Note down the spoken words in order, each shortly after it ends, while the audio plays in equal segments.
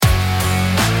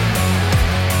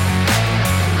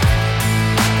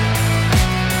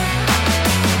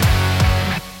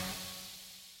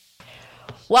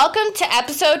Welcome to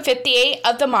episode 58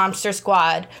 of the MOMster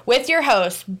Squad with your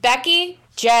hosts, Becci,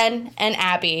 Jenn, and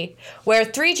Abby. We're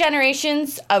three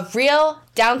generations of real,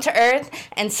 down-to-earth,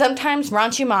 and sometimes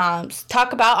raunchy moms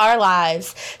talk about our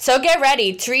lives. So get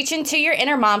ready to reach into your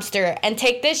inner momster and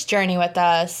take this journey with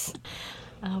us.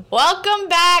 Welcome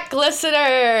back,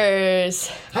 listeners!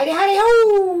 Howdy, howdy,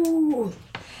 ho!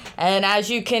 And as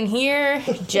you can hear,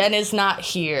 Jenn is not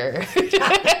here.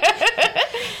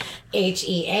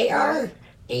 Hearhere.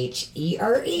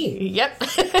 Yep.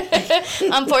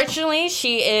 Unfortunately,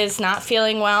 she is not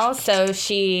feeling well, so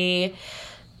she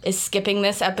is skipping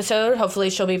this episode. Hopefully,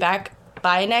 she'll be back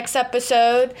by next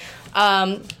episode.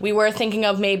 We were thinking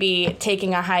of maybe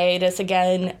taking a hiatus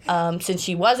again since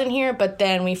she wasn't here, but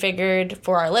then we figured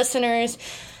for our listeners,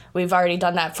 we've already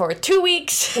done that for 2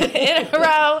 weeks in a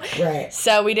row. Right.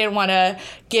 So we didn't want to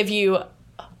give you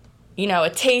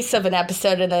a taste of an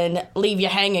episode and then leave you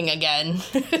hanging again.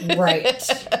 Right.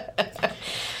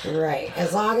 Right.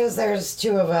 As long as there's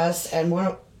two of us and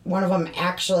one of them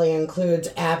actually includes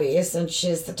Abby, since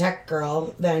she's the tech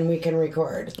girl, then we can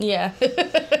record. Yeah.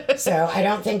 So I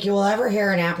don't think you will ever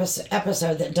hear an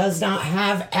episode that does not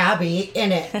have Abby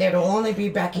in it. It'll only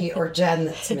be Becci or Jenn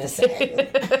that's missing.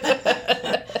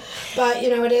 But,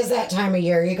 it is that time of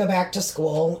year. You go back to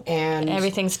school and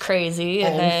everything's crazy.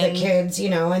 And then the kids,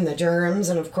 and the germs.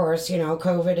 And, of course,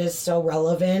 COVID is still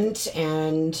relevant.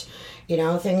 And,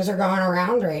 things are going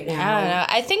around right now. I don't know.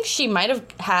 I think she might have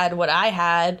had what I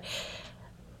had,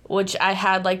 which I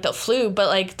had, the flu.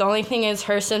 But, the only thing is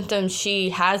her symptoms,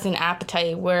 she has an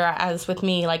appetite. Whereas with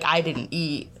me, I didn't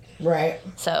eat. Right.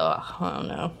 So, I don't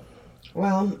know.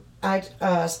 Well, I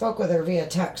spoke with her via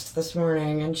text this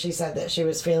morning, and she said that she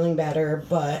was feeling better,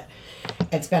 but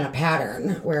it's been a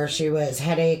pattern where she was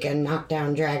headache and knock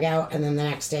down, drag out, and then the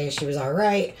next day she was all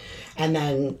right, and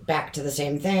then back to the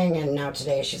same thing, and now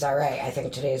today she's all right. I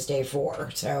think today's day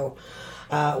 4, so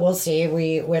we'll see.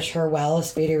 We wish her well, a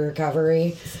speedy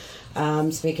recovery.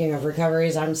 Speaking of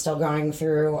recoveries, I'm still going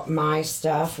through my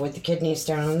stuff with the kidney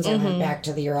stones. I went back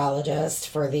to the urologist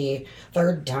for the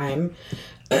 3rd time.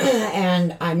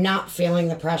 And I'm not feeling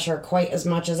the pressure quite as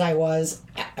much as I was.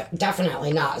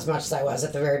 Definitely not as much as I was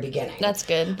at the very beginning. That's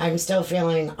good. I'm still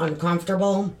feeling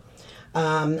uncomfortable.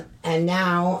 And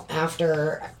now,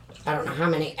 after I don't know how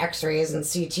many x-rays and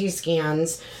CT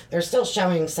scans, they're still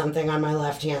showing something on my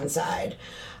left-hand side.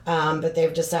 But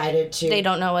they've decided to... They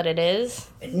don't know what it is?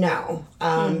 No.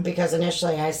 Because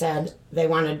initially I said they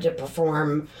wanted to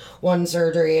perform one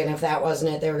surgery, and if that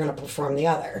wasn't it, they were going to perform the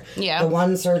other. Yeah. The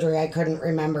one surgery I couldn't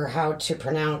remember how to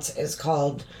pronounce is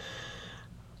called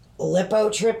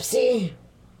lithotripsy,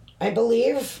 I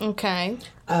believe. Okay.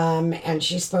 And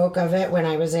she spoke of it when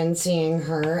I was in seeing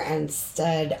her and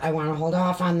said, I want to hold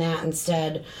off on that.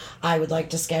 Instead, I would like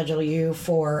to schedule you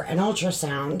for an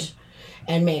ultrasound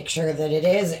and make sure that it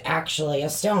is actually a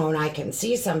stone. I can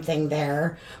see something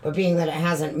there, but being that it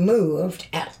hasn't moved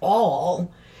at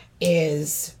all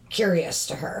is curious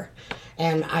to her.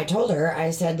 And I told her,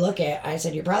 I said,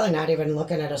 you're probably not even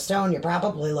looking at a stone. You're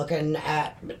probably looking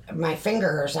at my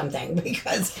finger or something,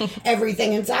 because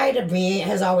everything inside of me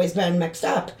has always been mixed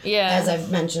up, as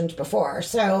I've mentioned before.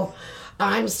 So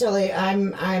I'm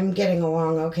getting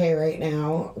along okay right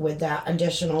now with that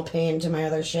additional pain to my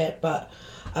other shit, but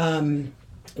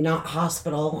not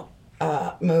hospital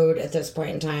mode at this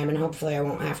point in time, and hopefully I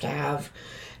won't have to have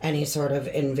any sort of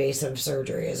invasive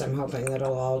surgeries. I'm hoping that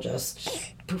it'll all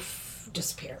just poof,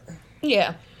 disappear.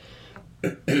 Yeah.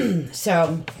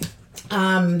 So,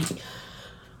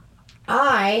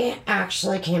 I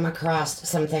actually came across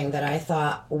something that I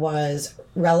thought was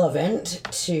relevant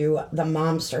to the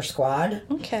MOMster Squad.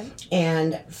 Okay.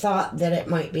 And thought that it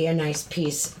might be a nice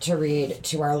piece to read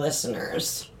to our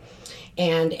listeners.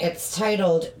 And it's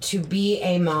titled, To Be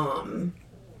a Mom.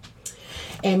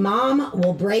 A mom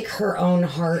will break her own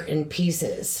heart in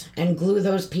pieces and glue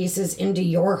those pieces into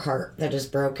your heart that is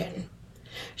broken.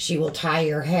 She will tie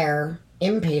your hair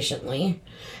impatiently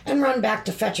and run back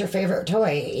to fetch your favorite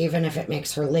toy, even if it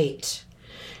makes her late.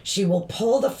 She will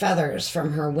pull the feathers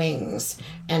from her wings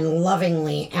and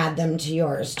lovingly add them to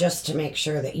yours just to make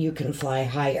sure that you can fly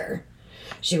higher.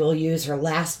 She will use her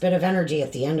last bit of energy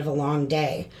at the end of a long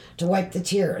day to wipe the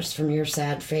tears from your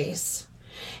sad face.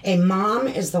 A mom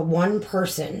is the one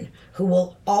person who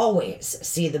will always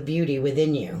see the beauty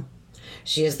within you.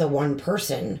 She is the one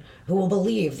person who will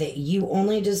believe that you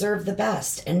only deserve the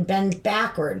best and bend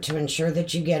backward to ensure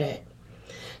that you get it.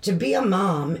 To be a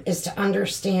mom is to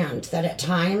understand that at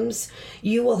times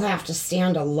you will have to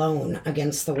stand alone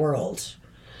against the world.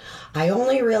 I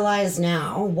only realize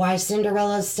now why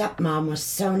Cinderella's stepmom was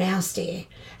so nasty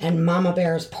and Mama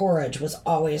Bear's porridge was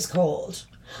always cold.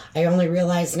 I only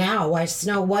realize now why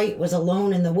Snow White was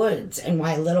alone in the woods and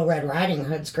why Little Red Riding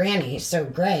Hood's granny, so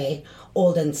gray,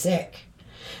 old and sick.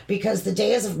 Because the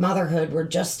days of motherhood were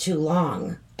just too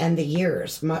long and the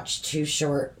years much too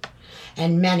short.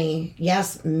 And many,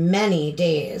 yes, many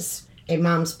days a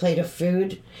mom's plate of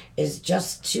food is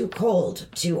just too cold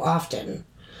too often.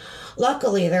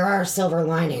 Luckily, there are silver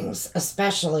linings,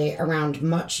 especially around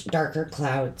much darker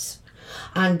clouds.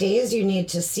 On days you need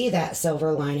to see that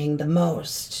silver lining the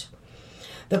most.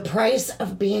 The price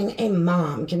of being a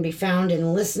mom can be found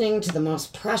in listening to the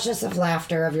most precious of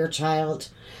laughter of your child,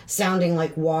 sounding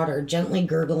like water gently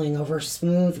gurgling over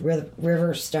smooth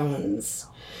river stones.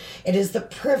 It is the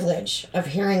privilege of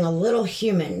hearing a little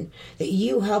human that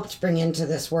you helped bring into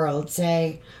this world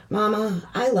say, "Mama,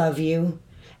 I love you,"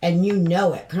 and you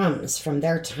know it comes from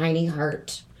their tiny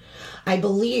heart. I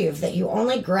believe that you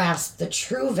only grasp the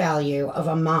true value of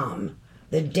a mom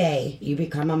the day you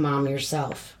become a mom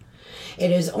yourself. It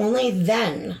is only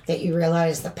then that you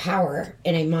realize the power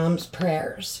in a mom's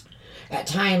prayers. At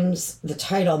times, the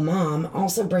title mom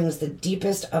also brings the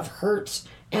deepest of hurt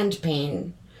and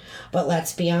pain. But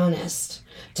let's be honest,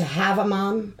 to have a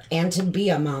mom and to be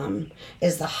a mom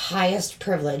is the highest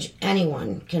privilege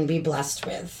anyone can be blessed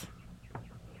with.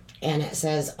 And it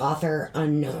says author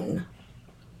unknown.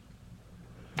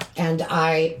 And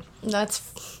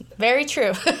That's very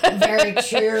true. very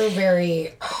true,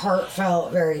 very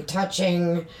heartfelt, very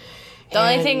touching. The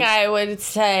only thing I would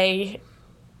say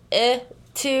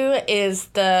to is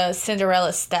the Cinderella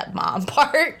stepmom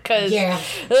part, because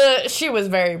she was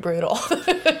very brutal.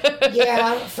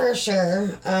 Yeah, for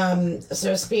sure.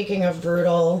 So speaking of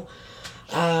brutal,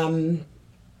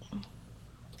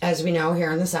 as we know,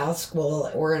 here in the South School,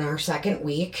 we're in our second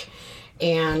week,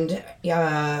 and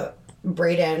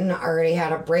Brayden already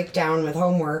had a breakdown with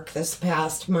homework this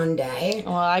past Monday.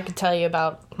 Well, I could tell you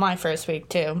about my first week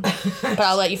too, but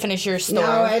I'll let you finish your story.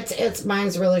 No, it's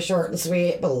mine's really short and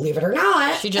sweet, believe it or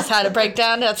not. She just had a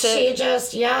breakdown, that's it?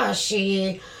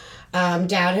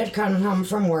 Dad had come home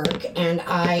from work, and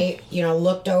I,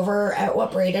 looked over at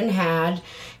what Brayden had,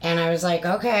 and I was like,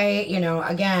 okay,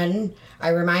 again, I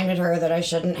reminded her that I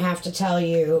shouldn't have to tell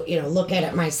you, look at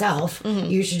it myself. Mm-hmm.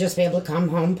 You should just be able to come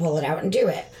home, pull it out, and do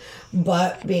it.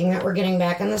 But being that we're getting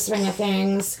back in the swing of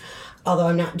things, although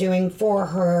I'm not doing for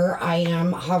her, I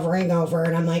am hovering over,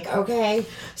 and I'm like, okay,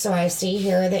 so I see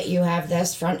here that you have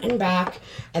this front and back,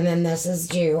 and then this is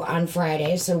due on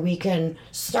Friday, so we can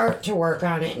start to work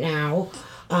on it now,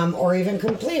 or even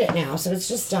complete it now, so it's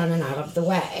just done and out of the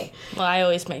way. Well,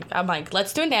 I'm like,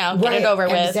 let's do it now, get it over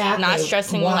with, not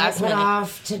stressing the last minute. Why put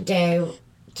off today,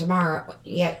 tomorrow,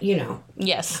 yeah,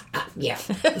 Yes. Yeah.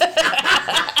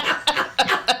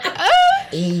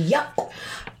 Yep.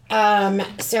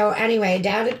 So anyway,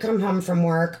 Dad had come home from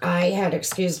work. I had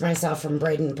excused myself from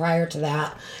Brayden prior to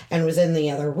that and was in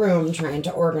the other room trying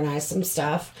to organize some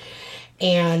stuff.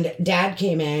 And Dad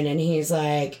came in and he's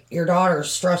like, "Your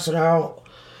daughter's stressing out."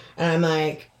 And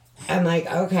I'm like,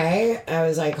 okay. I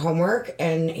was like, "Homework?"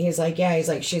 And he's like, "Yeah." He's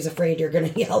like, "She's afraid you're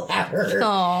going to yell at her."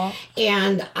 Aww.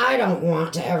 And I don't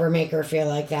want to ever make her feel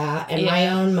like that. And my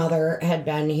own mother had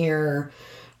been here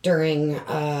during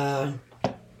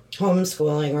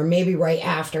homeschooling, or maybe right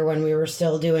after, when we were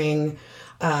still doing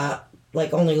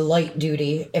only light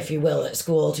duty, if you will, at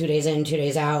school, 2 days in, 2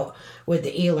 days out with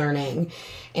the e-learning.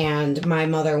 And my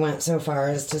mother went so far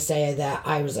as to say that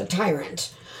I was a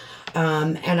tyrant.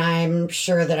 And I'm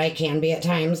sure that I can be at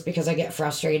times because I get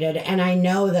frustrated, and I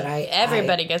know that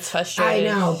everybody gets frustrated.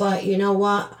 I know, but you know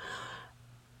what?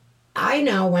 I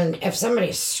know if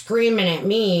somebody's screaming at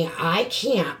me, I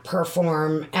can't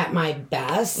perform at my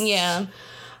best. Yeah.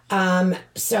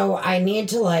 So I need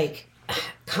to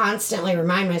constantly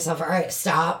remind myself, all right,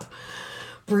 stop,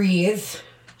 breathe,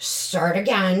 start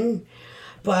again.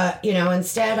 But,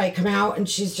 instead I come out and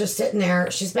she's just sitting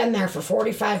there. She's been there for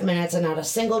 45 minutes and not a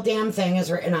single damn thing is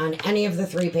written on any of the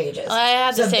 3 pages. Well, I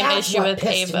had the same issue with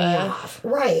Ava.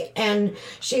 Right. And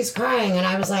she's crying, and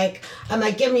I'm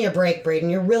like, give me a break, Brayden.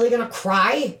 You're really going to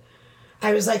cry?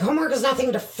 I was like, homework is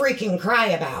nothing to freaking cry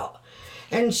about.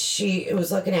 And she was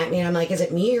looking at me, and I'm like, "Is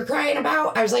it me you're crying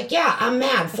about?" I was like, "Yeah, I'm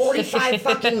mad. 45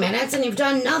 fucking minutes, and you've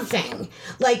done nothing.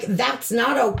 That's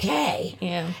not okay."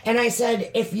 Yeah. And I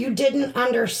said, if you didn't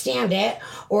understand it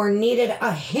or needed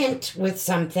a hint with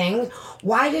something,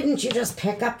 why didn't you just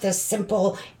pick up this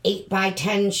simple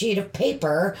 8x10 sheet of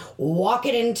paper, walk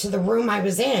it into the room I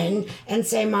was in, and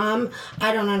say, "Mom,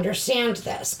 I don't understand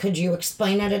this. Could you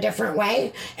explain it a different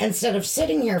way?" Instead of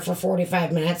sitting here for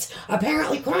 45 minutes,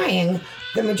 apparently crying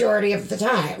the majority of the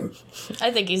time.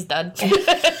 I think he's done.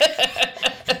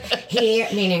 He,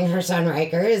 meaning her son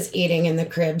Riker, is eating in the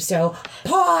crib. So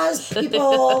pause,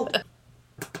 people.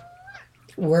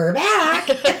 We're back.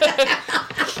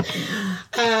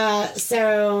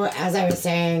 So as I was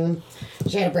saying,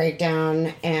 she had a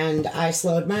breakdown and I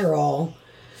slowed my roll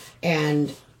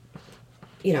and,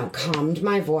 calmed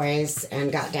my voice and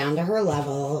got down to her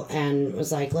level and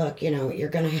was like, look, you're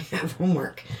going to have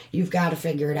homework. You've got to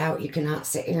figure it out. You cannot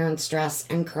sit here and stress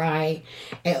and cry.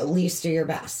 At least do your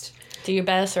best. Do your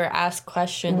best or ask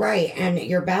questions. Right. And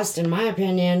your best, in my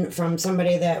opinion, from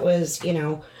somebody that was,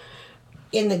 in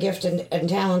the gifted and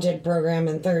talented program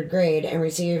in 3rd grade and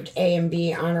received A and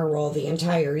B honor roll the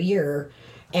entire year,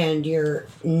 and you're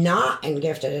not in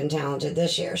gifted and talented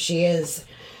this year. She is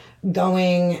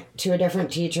going to a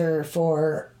different teacher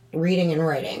for reading and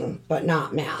writing, but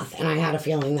not math. And I had a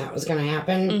feeling that was going to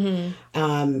happen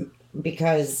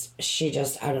because she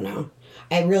just, I don't know.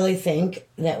 I really think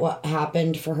that what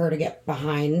happened for her to get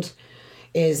behind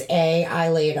is I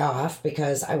laid off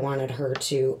because I wanted her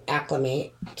to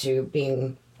acclimate to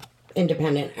being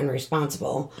independent and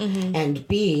responsible. And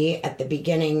B, at the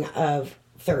beginning of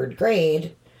 3rd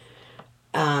grade,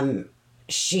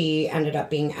 she ended up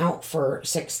being out for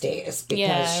 6 days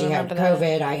because she had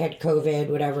COVID, I had COVID,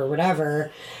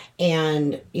 whatever.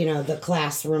 And, the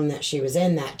classroom that she was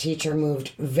in, that teacher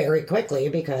moved very quickly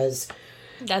because...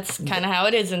 That's kind of how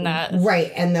it is in that.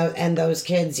 Right. And those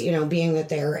kids, being that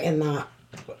they're in the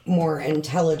more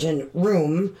intelligent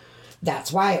room,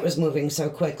 that's why it was moving so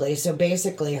quickly. So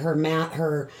basically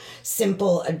her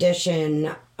simple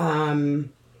addition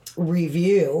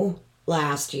review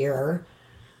last year,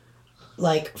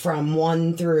 like from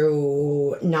 1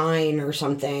 through 9 or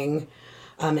something,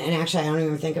 and actually I don't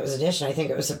even think it was addition, I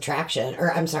think it was subtraction,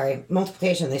 or I'm sorry,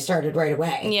 multiplication. They started right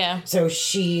away. Yeah. So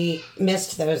she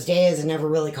missed those days and never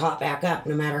really caught back up,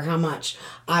 no matter how much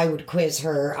I would quiz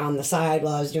her on the side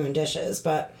while I was doing dishes.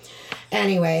 But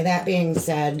anyway, that being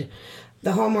said,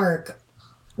 the homework,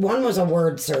 one was a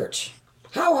word search.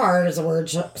 How hard is a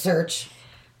word search?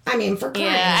 I mean, for crying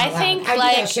out loud. I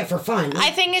do that shit for fun.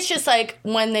 I think it's just like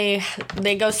when they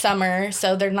go summer,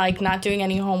 so they're like not doing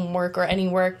any homework or any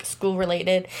work school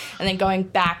related, and then going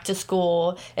back to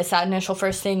school. It's that initial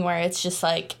first thing where it's just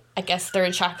like, I guess they're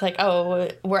in shock, like, oh,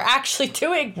 we're actually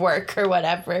doing work or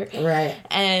whatever. Right.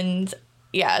 And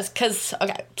yeah, because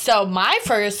so my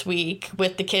first week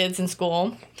with the kids in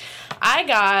school, I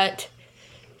got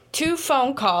 2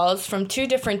 phone calls from 2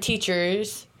 different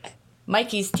teachers.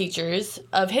 Mikey's teachers,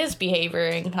 of his behavior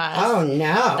in class. Oh,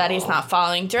 no. That he's not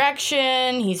following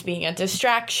direction, he's being a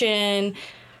distraction.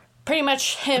 Pretty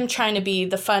much him trying to be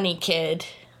the funny kid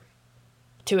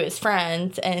to his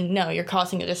friends, and no, you're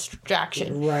causing a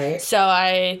distraction. Right. So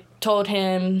I told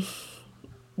him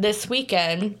this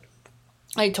weekend,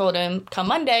 come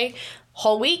Monday,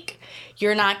 whole week,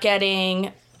 you're not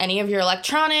getting any of your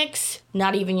electronics,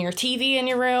 not even your TV in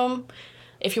your room.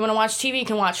 If you want to watch TV, you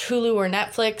can watch Hulu or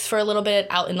Netflix for a little bit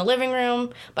out in the living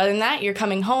room. But other than that, you're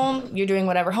coming home, you're doing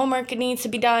whatever homework needs to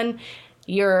be done,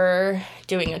 you're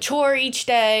doing a chore each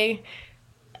day,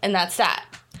 and that's that.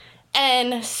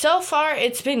 And so far,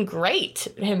 it's been great,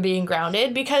 him being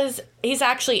grounded, because he's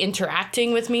actually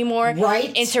interacting with me more.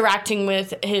 Right. Interacting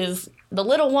with the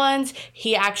little ones.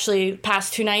 He actually,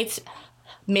 past 2 nights,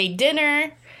 made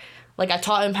dinner. Like, I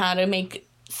taught him how to make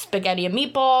spaghetti and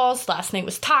meatballs. Last night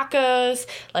was tacos.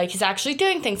 Like, he's actually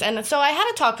doing things. And so I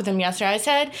had a talk with him yesterday. I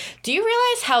said, do you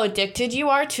realize how addicted you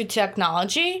are to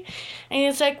technology? And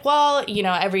he's like, well,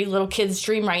 every little kid's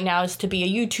dream right now is to be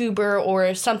a YouTuber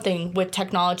or something with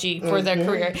technology for their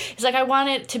career. He's like, I want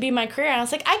it to be my career. And I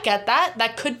was like, I get that.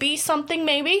 That could be something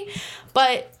maybe.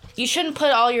 But you shouldn't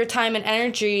put all your time and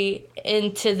energy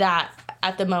into that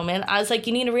at the moment. I was like,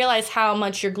 you need to realize how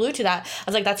much you're glued to that. I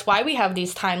was like, that's why we have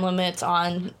these time limits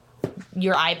on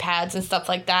your iPads and stuff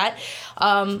like that.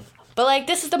 But like,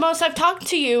 this is the most I've talked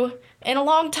to you in a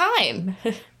long time.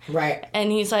 Right.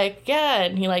 And he's like, yeah,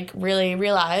 and he like really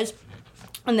realized.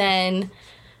 And then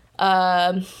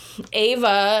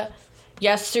Ava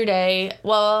yesterday,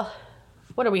 well,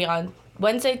 what are we on?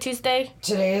 Wednesday, Tuesday?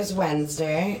 Today is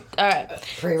Wednesday. All right.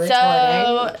 Pre-recording.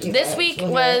 So This week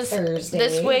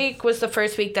was the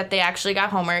first week that they actually got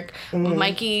homework.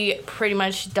 Mikey pretty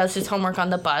much does his homework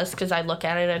on the bus because I look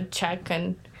at it and check,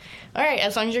 and all right,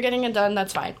 as long as you're getting it done,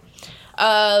 that's fine.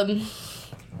 Ava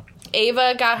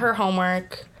got her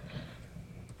homework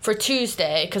for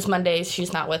Tuesday because Mondays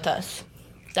she's not with us.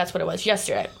 That's what it was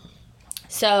yesterday.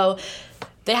 So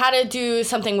they had to do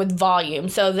something with volume.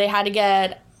 So they had to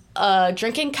get a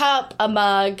drinking cup, a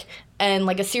mug, and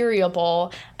like a cereal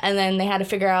bowl, and then they had to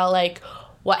figure out like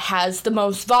what has the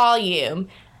most volume.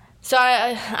 So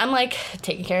I'm, like,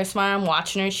 taking care of Smile. I'm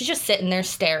watching her. She's just sitting there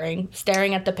staring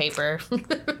at the paper.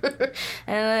 And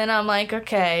then I'm like,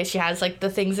 okay. She has, like, the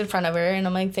things in front of her. And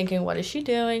I'm, like, thinking, what is she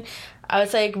doing? I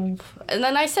was like, and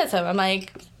then I said something. I'm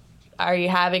like, are you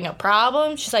having a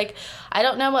problem? She's like, I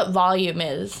don't know what volume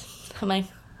is. I'm like,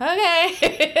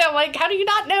 okay. I'm like, how do you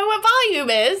not know what volume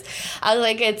is? I was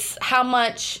like, it's how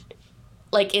much,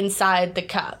 like, inside the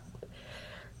cup.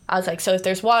 I was like, so if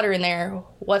there's water in there,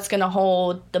 what's going to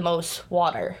hold the most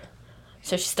water?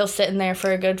 So she's still sitting there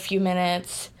for a good few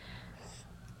minutes.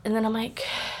 And then I'm like,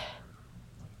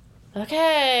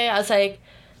 okay. I was like,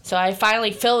 so I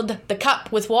finally filled the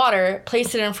cup with water,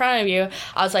 placed it in front of you.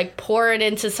 I was like, pour it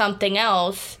into something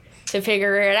else to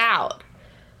figure it out.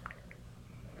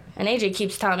 And AJ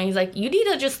keeps telling me, he's like, you need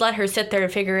to just let her sit there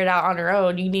and figure it out on her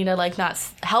own. You need to, like, not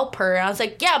help her. And I was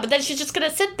like, yeah, but then she's just going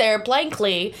to sit there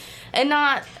blankly and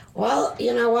not... Well,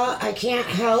 you know what? I can't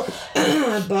help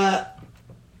but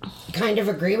kind of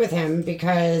agree with him,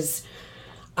 because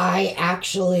I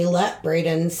actually let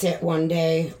Brayden sit one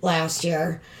day last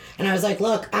year. And I was like,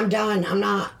 look, I'm done. I'm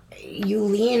not... You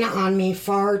lean on me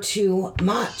far too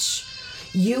much.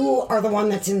 You are the one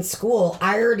that's in school.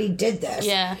 I already did this.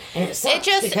 Yeah. And it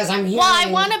sucks because I'm here. Well,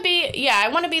 I want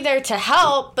to be there to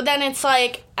help, but then it's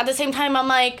like, at the same time, I'm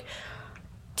like,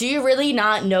 do you really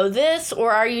not know this?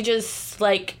 Or are you just,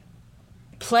 like,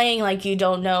 playing like you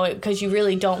don't know it because you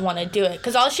really don't want to do it?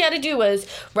 Because all she had to do was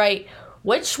write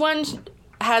which one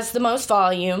has the most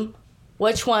volume,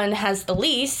 which one has the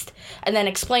least, and then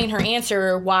explain her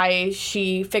answer, why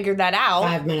she figured that out.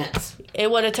 5 minutes. It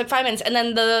would have took 5 minutes. And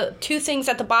then the two things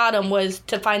at the bottom was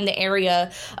to find the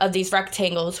area of these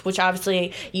rectangles, which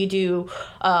obviously you do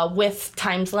width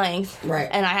times length. Right.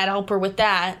 And I had to help her with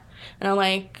that. And I'm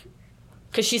like,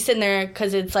 because she's sitting there,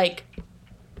 because it's like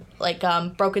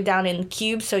broken down in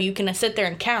cubes, so you can sit there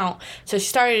and count. So she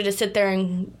started to sit there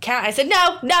and count. I said,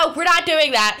 no, we're not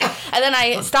doing that. And then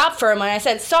I stopped for him and I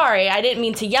said, sorry, I didn't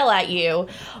mean to yell at you,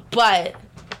 but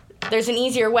there's an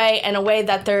easier way, and a way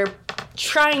that they're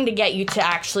trying to get you to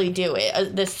actually do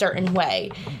it this certain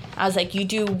way. I was like, you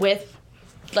do width,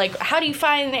 like, how do you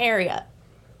find an area?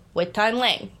 Width time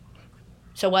length.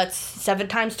 So what's 7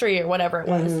 times 3 or whatever it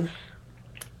was? Mm-hmm.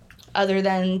 Other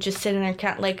than just sitting there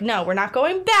count, like, no, we're not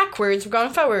going backwards, we're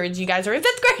going forwards. You guys are in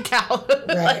 5th grade now.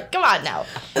 Right. Like, come on now.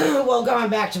 Well, going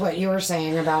back to what you were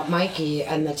saying about Mikey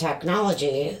and the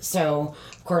technology, so,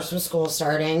 of course, with school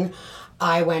starting,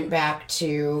 I went back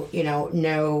to,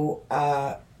 no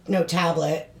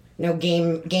tablet, no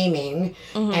gaming,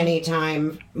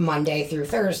 anytime Monday through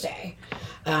Thursday.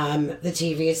 The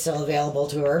TV is still available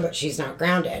to her, but she's not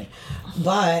grounded.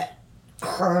 But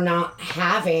her not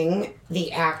having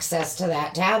the access to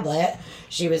that tablet,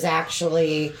 she was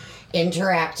actually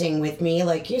interacting with me.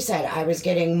 Like you said, I was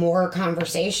getting more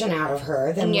conversation out of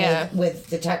her than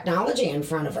with the technology in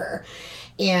front of her.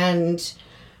 And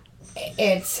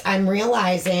I'm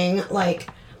realizing, like,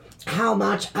 how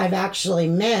much I've actually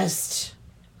missed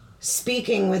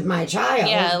speaking with my child.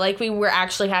 Yeah, like, we were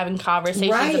actually having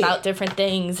conversations about different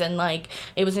things, and, like,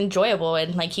 it was enjoyable,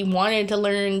 and, like, he wanted to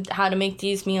learn how to make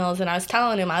these meals, and I was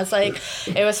telling him, I was like,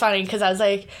 it was funny, because I was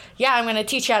like, yeah, I'm going to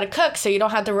teach you how to cook, so you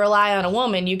don't have to rely on a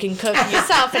woman, you can cook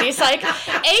yourself, and he's like,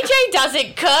 AJ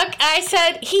doesn't cook. I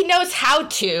said, he knows how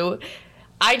to.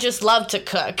 I just love to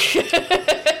cook.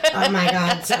 Oh my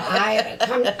God. So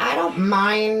I don't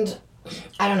mind,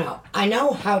 I don't know. I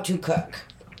know how to cook.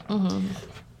 Mm-hmm.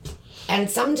 And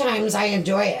sometimes I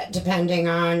enjoy it, depending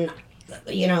on,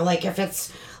 like, if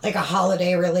it's like a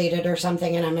holiday related or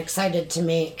something, and I'm excited to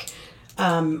make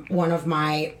one of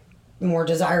my more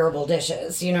desirable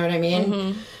dishes. You know what I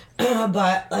mean? Mm-hmm.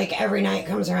 But, like, every night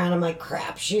comes around, I'm like,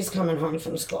 crap, she's coming home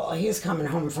from school. He's coming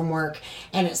home from work.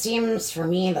 And it seems for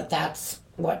me that that's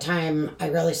what time I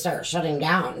really start shutting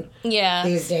down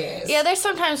these days. Yeah, there's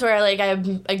sometimes where, like,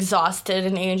 I'm exhausted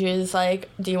and Andrew's like,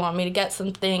 do you want me to get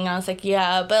something? I was like,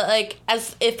 yeah, but, like,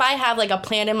 as if I have, like, a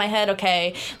plan in my head,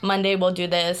 okay, Monday we'll do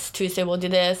this, Tuesday we'll do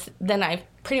this, then I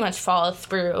pretty much follow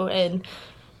through. And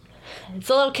it's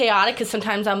a little chaotic because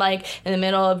sometimes I'm, like, in the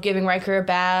middle of giving Riker a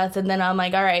bath, and then I'm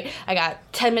like, all right, I got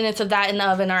 10 minutes of that in the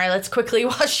oven. All right, let's quickly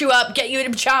wash you up, get you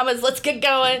into pajamas, let's get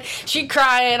going. She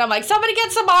crying. I'm like, somebody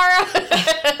get Samara.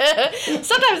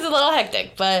 Sometimes it's a little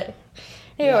hectic, but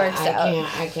it works out.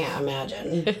 I can't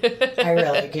imagine. I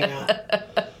really can't.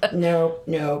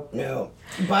 No.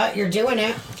 But you're doing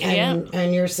it,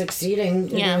 and you're succeeding.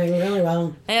 You're doing really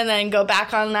well. And then go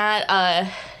back on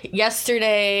that.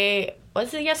 Yesterday...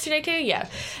 Was it yesterday too? Yeah.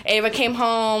 Ava came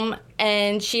home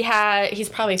and he's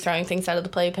probably throwing things out of the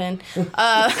playpen.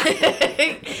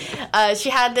 She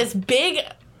had this big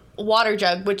water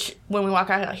jug, which when we walk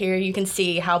out here, you can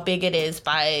see how big it is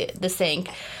by the sink.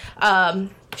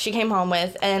 She came home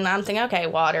with, and I'm thinking, okay,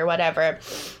 water, whatever.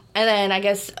 And then I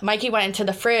guess Mikey went into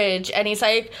the fridge, and he's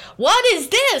like, what is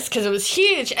this? Because it was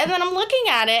huge. And then I'm looking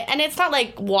at it, and it's not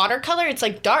like watercolor, it's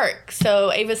like dark.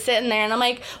 So Ava's sitting there, and I'm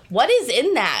like, what is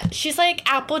in that? She's like,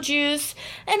 apple juice.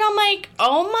 And I'm like,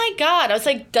 oh my God. I was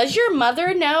like, does your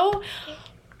mother know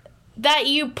that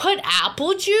you put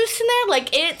apple juice in there? Like,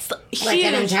 it's huge. Like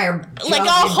an entire jug like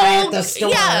a whole, at the store.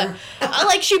 Yeah.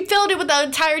 Like, she filled it with an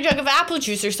entire jug of apple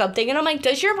juice or something. And I'm like,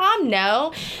 does your mom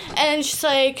know? And she's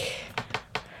like,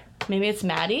 maybe it's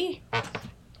Maddie?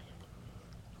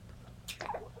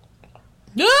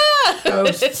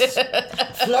 Ghosts.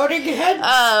 Floating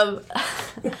heads.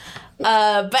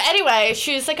 But anyway,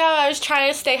 she was like, oh, I was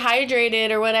trying to stay hydrated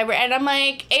or whatever. And I'm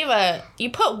like, Ava, you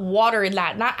put water in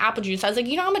that, not apple juice. I was like,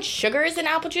 you know how much sugar is in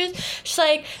apple juice? She's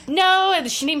like, no. And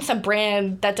she named some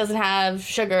brand that doesn't have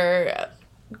sugar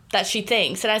that she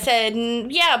thinks. And I said,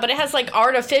 yeah, but it has like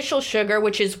artificial sugar,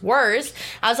 which is worse.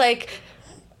 I was like,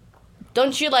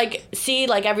 don't you, like, see,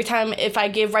 like, every time if I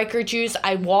give Riker juice,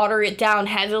 I water it down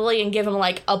heavily and give him,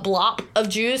 like, a blop of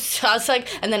juice? So I was like,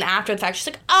 and then after the fact, she's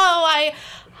like, oh,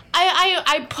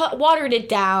 I watered it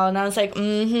down. I was like,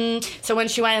 So when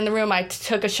she went in the room, I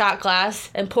took a shot glass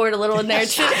and poured a little in there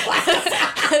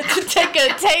to take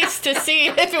a taste to see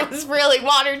if it was really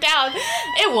watered down.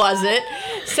 It wasn't.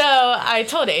 So I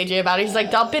told AJ about it. He's like,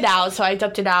 dump it out. So I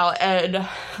dumped it out, and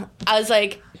I was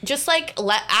like, just, like,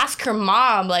 ask her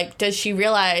mom, like, does she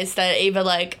realize that Ava,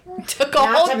 like, took a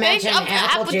whole thing of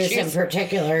apple juice in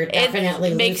particular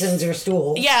definitely loosens her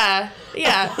stool. Yeah.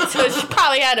 So she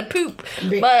probably had to poop.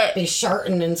 Be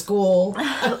sharting in school.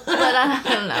 But I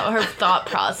don't know, her thought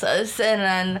process. And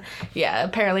then, yeah,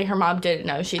 apparently her mom didn't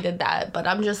know she did that. But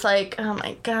I'm just like, oh,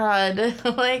 my God.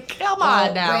 Like, come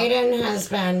on now. Brayden has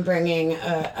been bringing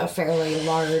a fairly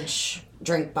large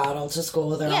drink bottle to school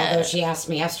with her, although she asked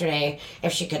me yesterday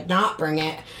if she could not bring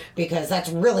it, because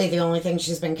that's really the only thing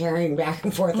she's been carrying back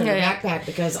and forth in her backpack,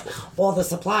 because all the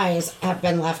supplies have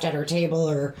been left at her table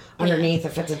or underneath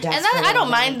if it's a desk. And then I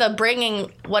don't mind the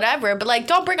bringing whatever, but, like,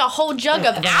 don't bring a whole jug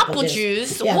of apple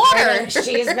juice. Yeah, water.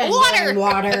 She's been doing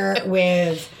water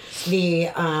with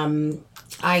the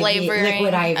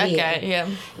liquid IV. Okay, yeah.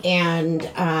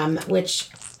 And which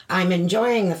I'm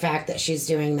enjoying the fact that she's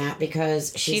doing that,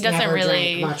 because she doesn't never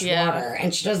drank much water,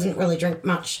 and she doesn't really drink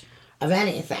much of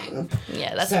anything.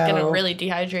 Yeah, that's gonna really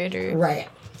dehydrate her. Right.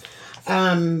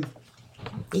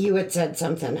 You had said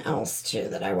something else too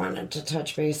that I wanted to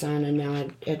touch base on, and now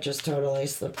it just totally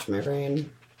slipped my brain.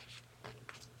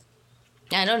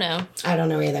 I don't know. I don't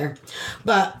know either.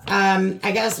 But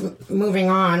I guess moving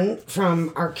on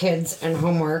from our kids and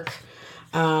homework,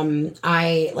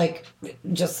 I like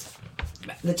just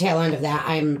the tail end of that.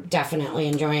 I'm definitely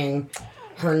enjoying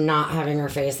her not having her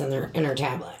face in her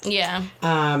tablet. Yeah.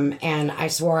 And I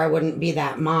swore I wouldn't be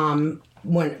that mom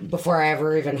before I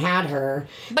ever even had her.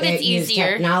 But it's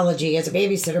easier. Technology as a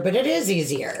babysitter, but it is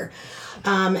easier.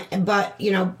 But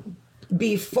you know,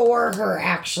 before her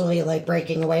actually like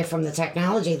breaking away from the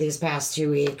technology these past 2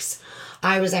 weeks,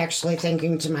 I was actually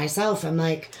thinking to myself, I'm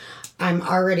like, I'm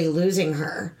already losing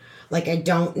her. Like, I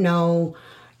don't know,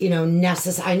 you know,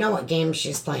 I know what game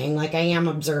she's playing. Like, I am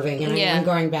observing, and I am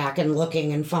going back and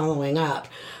looking and following up.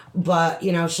 But,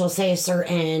 you know, she'll say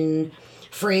certain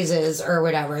phrases or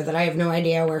whatever that I have no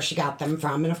idea where she got them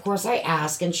from. And, of course, I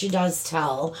ask, and she does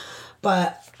tell.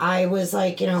 But I was,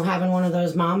 like, you know, having one of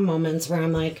those mom moments where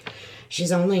I'm like,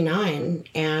 she's only 9,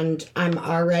 and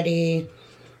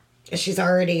she's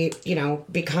already, you know,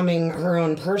 becoming her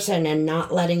own person and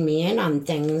not letting me in on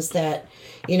things that,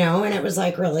 you know, and it was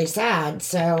like really sad.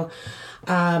 So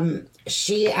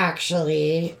she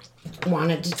actually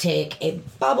wanted to take a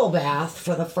bubble bath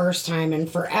for the first time in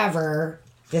forever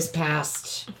this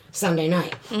past Sunday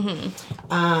night.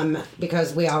 Mm-hmm.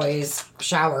 Because we always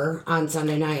shower on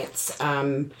Sunday nights.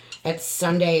 It's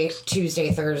Sunday,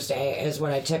 Tuesday, Thursday is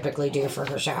what I typically do for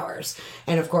her showers.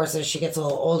 And of course, as she gets a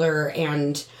little older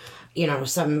and, you know,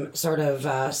 some sort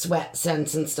of sweat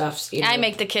sense and stuff. You know, I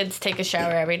make the kids take a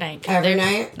shower every night. Every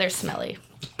night? They're smelly.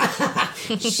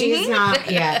 She's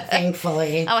not yet,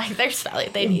 thankfully. Oh, they're smelly.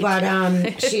 They need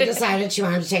But she decided she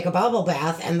wanted to take a bubble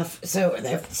bath. And so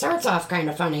it starts off kind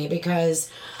of funny,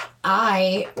 because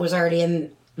I was already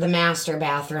in the master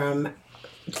bathroom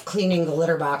cleaning the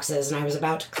litter boxes, and I was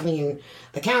about to clean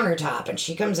the countertop. And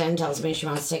she comes in, tells me she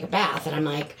wants to take a bath. And I'm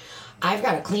like, I've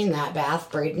got to clean that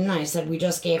bath, Brayden. I said, we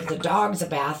just gave the dogs a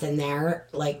bath in there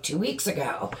like 2 weeks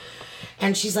ago.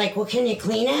 And she's like, well, can you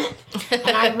clean it?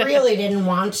 And I really didn't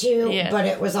want to, Yeah. but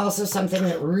it was also something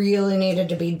that really needed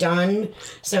to be done.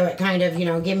 So it kind of,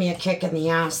 gave me a kick in the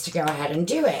ass to go ahead and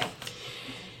do it.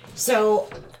 So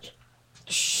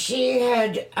she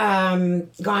had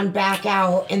gone back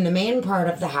out in the main part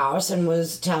of the house and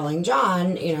was telling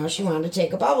John, she wanted to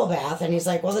take a bubble bath. And he's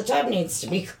like, well, the tub needs to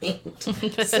be cleaned.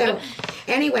 So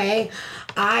anyway,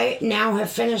 I now have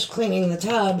finished cleaning the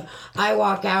tub. I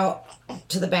walk out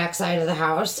to the back side of the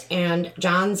house, and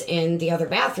John's in the other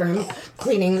bathroom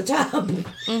cleaning the tub.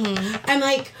 Mm-hmm. I'm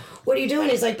like, what are you doing?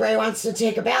 He's like, Bray wants to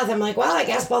take a bath. I'm like, well, I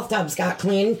guess both tubs got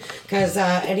clean.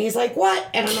 And he's like, what?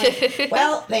 And I'm like,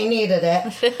 well, they needed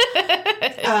it.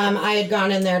 I had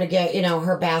gone in there to get,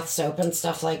 her bath soap and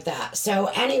stuff like that. So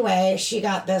anyway, she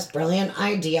got this brilliant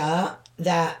idea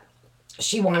that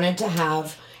she wanted to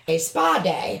have a spa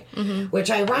day, mm-hmm. which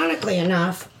ironically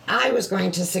enough, I was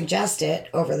going to suggest it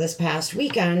over this past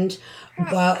weekend,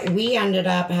 but we ended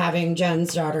up having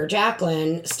Jenn's daughter,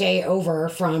 Jacqueline, stay over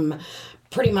from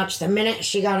pretty much the minute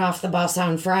she got off the bus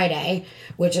on Friday,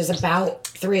 which is about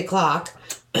 3 o'clock,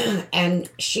 and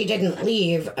she didn't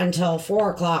leave until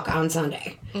 4 o'clock on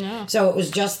Sunday. Yeah. So it was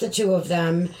just the two of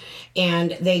them,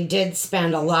 and they did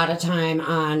spend a lot of time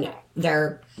on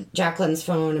Jacqueline's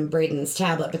phone and Braden's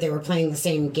tablet, but they were playing the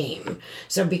same game.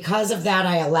 So because of that,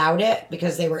 I allowed it,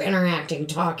 because they were interacting,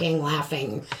 talking,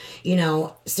 laughing,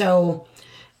 So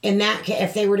in that case,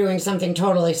 if they were doing something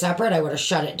totally separate, I would have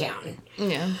shut it down.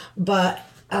 Yeah. But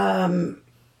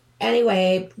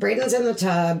anyway, Braden's in the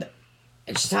tub.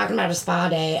 She's talking about a spa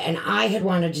day, and I had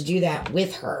wanted to do that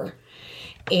with her.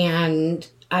 And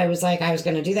I was like, I was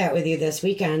going to do that with you this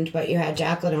weekend, but you had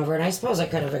Jacqueline over, and I suppose I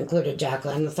could have included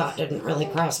Jacqueline. The thought didn't really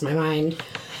cross my mind.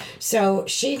 So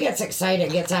she gets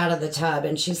excited, gets out of the tub,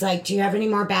 and she's like, do you have any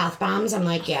more bath bombs? I'm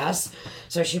like, yes.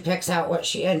 So she picks out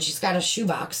and she's got a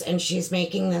shoebox, and she's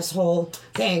making this whole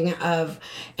thing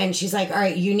and she's like, all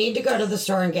right, you need to go to the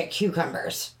store and get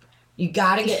cucumbers. You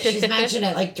got to she's mentioned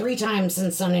it like 3 times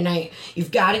since Sunday night.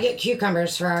 You've got to get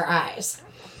cucumbers for our eyes.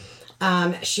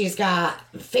 She's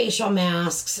facial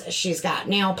masks, she's got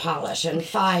nail polish and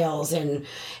files and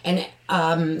the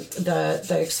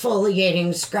exfoliating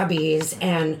scrubbies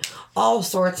and all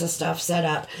sorts of stuff set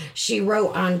up. She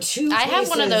wrote on 2 pieces. I have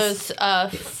one of those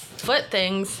foot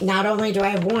things. Not only do I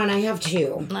have one, I have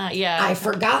 2. Yeah. I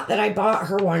forgot that I bought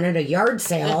her one at a yard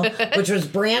sale, which was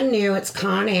brand new. It's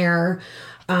Conair.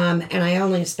 And I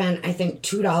only spent, I think,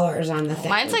 $2 on the thing.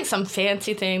 Mine's like some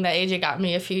fancy thing that AJ got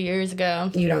me a few years ago.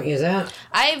 You don't use it?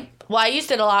 I used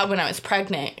it a lot when I was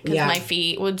pregnant because my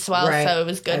feet would swell, so it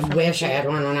was good for me. I wish I had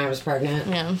one when I was pregnant.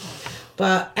 Yeah.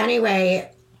 But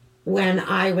anyway, when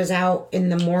I was out in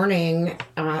the morning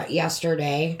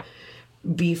yesterday,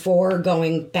 before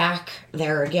going back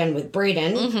there again with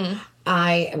Braden, mm-hmm.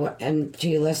 And to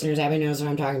you listeners, Abby knows what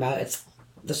I'm talking about. It's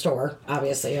the store,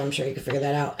 obviously. I'm sure you can figure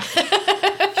that out.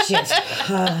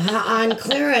 On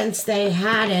clearance, they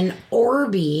had an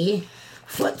Orby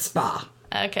foot spa.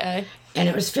 Okay. And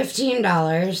it was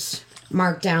 $15,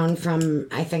 marked down from,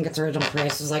 I think its original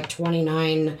price was like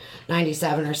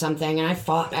 $29.97 or something. And I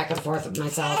fought back and forth with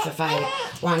myself if I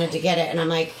wanted to get it. And I'm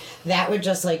like, that would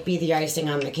just like be the icing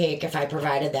on the cake if I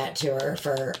provided that to her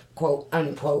for quote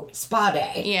unquote spa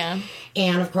day. Yeah.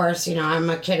 And of course,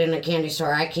 I'm a kid in a candy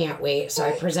store. I can't wait. So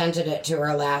I presented it to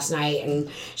her last night,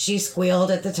 and she squealed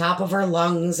at the top of her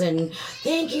lungs and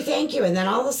thank you, thank you. And then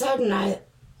all of a sudden I'm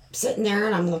sitting there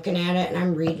and I'm looking at it and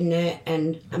I'm reading it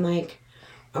and I'm like,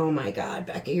 oh my God,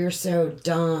 Becky, you're so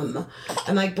dumb.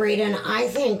 I'm like, Braden, I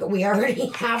think we already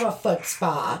have a foot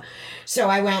spa. So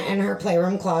I went in her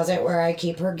playroom closet where I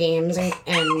keep her games and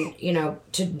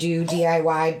to do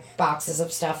DIY boxes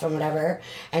of stuff and whatever.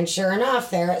 And sure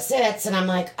enough, there it sits. And I'm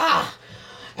like,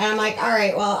 And I'm like, all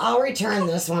right, well, I'll return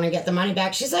this one and get the money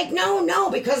back. She's like, no,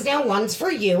 because now one's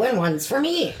for you and one's for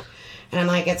me. And I'm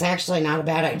like, it's actually not a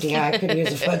bad idea. I could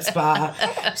use a foot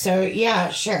spa. So, yeah,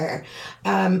 sure.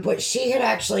 But she had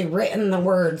actually written the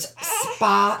words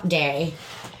spa day,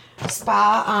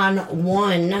 spa on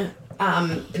one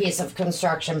piece of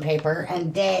construction paper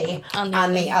and day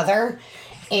on the other.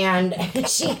 And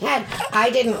I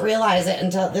didn't realize it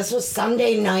until this was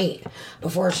Sunday night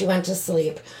before she went to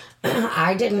sleep.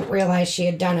 I didn't realize she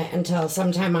had done it until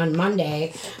sometime on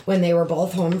Monday when they were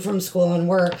both home from school and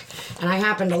work. And I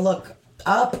happened to look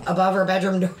up above her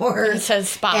bedroom door. It says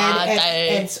spa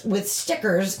day. It's with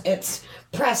stickers. It's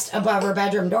pressed above her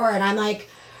bedroom door. And I'm like,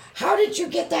 how did you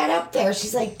get that up there?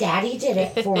 She's like, Daddy did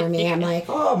it for me. I'm like,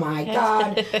 oh my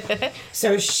God.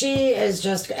 So she is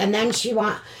just, and then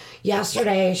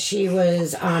yesterday she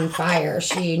was on fire.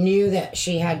 She knew that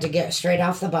she had to get straight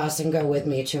off the bus and go with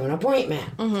me to an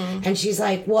appointment. Mm-hmm. And she's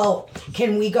like, well,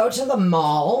 can we go to the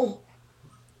mall?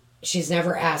 She's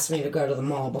never asked me to go to the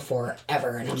mall before,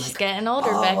 ever. And I'm She's like, getting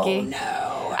older, oh, Becky.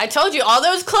 No. I told you, all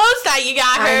those clothes that you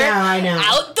got her. I know.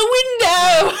 Out the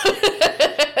window.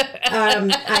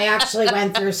 I actually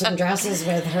went through some dresses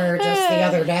with her just the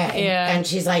other day. Yeah. And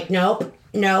she's like, nope.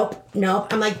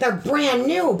 I'm like, they're brand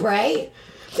new, Bray.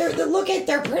 Look at,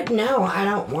 they're pretty. No, I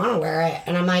don't want to wear it.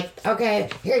 And I'm like, okay,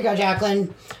 here you go,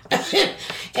 Jacqueline.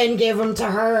 And give them to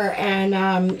her.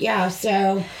 And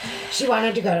so she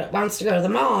wants to go to the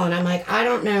mall. And I'm like, I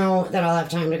don't know that I'll have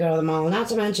time to go to the mall. Not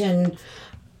to mention,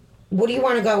 what do you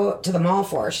want to go to the mall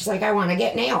for? She's like, I want to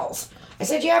get nails. I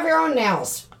said, you have your own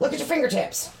nails. Look at your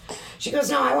fingertips. She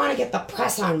goes, no, I want to get the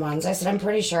press-on ones. I said, I'm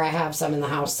pretty sure I have some in the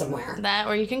house somewhere. That,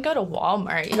 or you can go to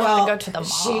Walmart. You don't have to go to the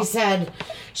mall.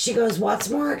 She goes, what's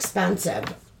more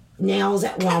expensive? Nails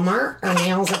at Walmart or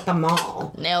nails at the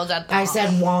mall? Nails at the mall. I said,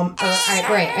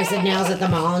 I said, nails at the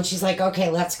mall. And she's like,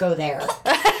 okay, let's go there.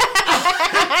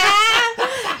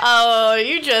 Oh,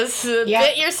 you just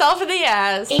bit yourself in the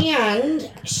ass. And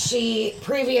she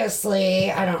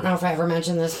previously, I don't know if I ever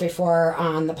mentioned this before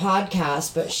on the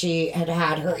podcast, but she had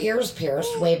her ears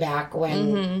pierced way back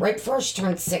when, right before she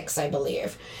turned 6, I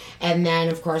believe. And then,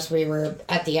 of course, we were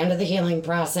at the end of the healing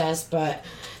process, but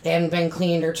they hadn't been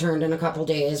cleaned or turned in a couple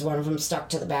days. One of them stuck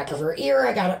to the back of her ear.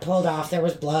 I got it pulled off. There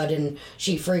was blood, and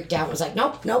she freaked out and was like,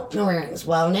 nope, no earrings.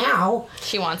 Well, now...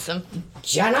 She wants them.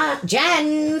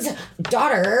 Jen's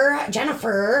daughter,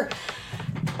 Jennifer,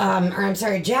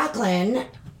 Jacqueline,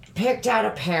 picked out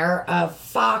a pair of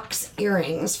fox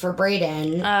earrings for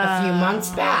Brayden a few months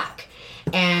back.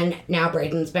 And now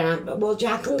Brayden's been on, well,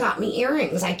 Jacqueline got me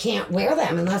earrings. I can't wear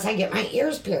them unless I get my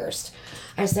ears pierced.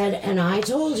 I said, and I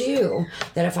told you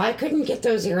that if I couldn't get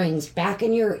those earrings back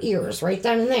in your ears right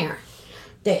then and there,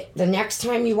 that the next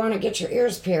time you want to get your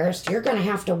ears pierced, you're going to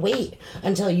have to wait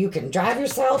until you can drive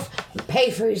yourself,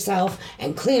 pay for yourself,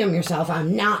 and clean them yourself.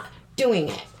 I'm not doing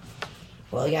it.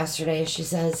 Well, yesterday she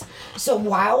says, so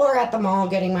while we're at the mall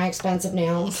getting my expensive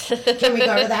nails, can we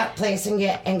go to that place and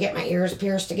get my ears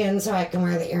pierced again so I can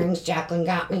wear the earrings Jacqueline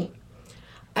got me?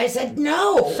 I said,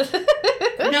 no.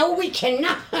 No, we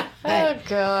cannot. Oh,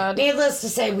 God. Needless to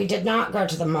say, we did not go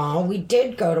to the mall. We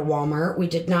did go to Walmart. We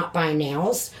did not buy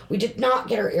nails. We did not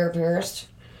get our ear pierced.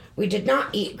 We did not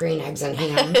eat green eggs and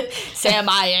ham. Sam,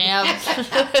 I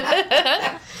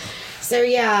am. So,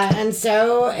 yeah, and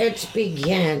so it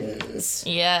begins.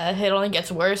 Yeah, it only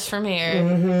gets worse from here.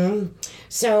 Mm-hmm.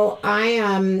 So I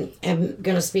am going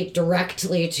to speak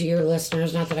directly to your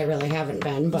listeners. Not that I really haven't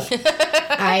been, but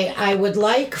I would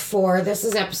like this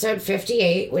is episode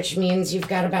 58, which means you've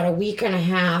got about a week and a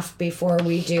half before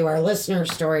we do our listener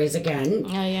stories again.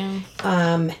 Oh, yeah.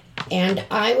 And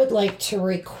I would like to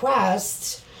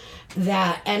request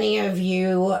that any of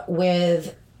you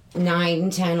with 9,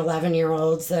 10,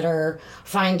 11-year-olds that are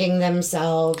finding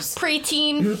themselves...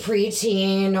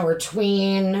 Preteen or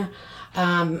tween...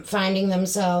 finding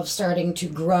themselves starting to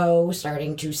grow,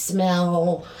 starting to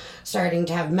smell, starting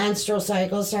to have menstrual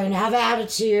cycles, starting to have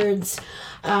attitudes,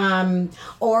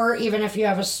 or even if you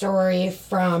have a story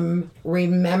from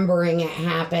remembering it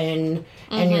happen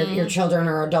and your children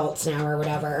are adults now or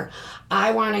whatever,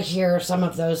 I want to hear some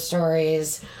of those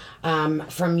stories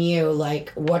from you.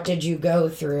 Like, what did you go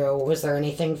through? Was there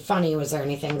anything funny? Was there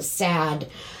anything sad?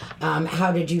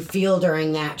 How did you feel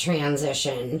during that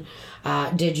transition?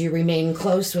 Did you remain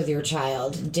close with your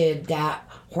child? Did that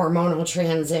hormonal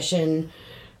transition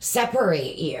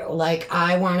separate you? Like,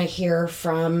 I want to hear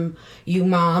from you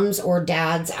moms or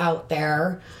dads out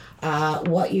there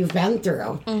what you've been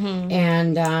through. Mm-hmm.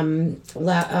 And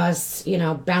let us,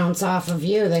 bounce off of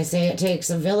you. They say it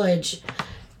takes a village.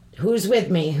 Who's with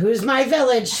me? Who's my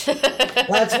village?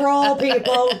 Let's roll,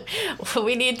 people.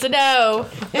 We need to know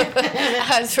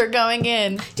as we're going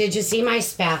in. Did you see my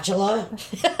spatula?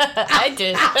 I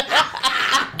did.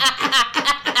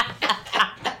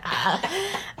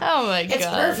 Oh, my God. It's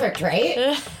perfect,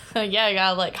 right? Yeah, I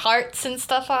got, like, hearts and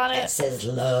stuff on it. It says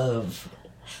love.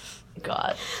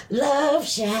 God. Love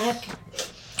Shack.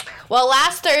 Well,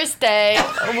 last Thursday...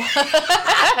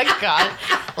 God.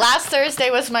 Last Thursday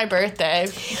was my birthday.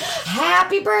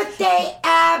 Happy birthday,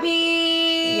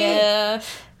 Abby! Yeah.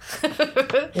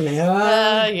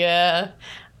 Yeah.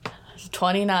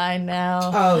 29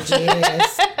 now. Oh,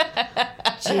 Jesus.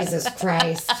 Jesus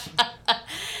Christ.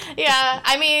 Yeah,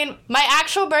 I mean, my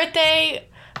actual birthday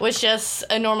was just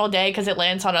a normal day because it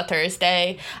lands on a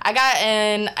Thursday. I got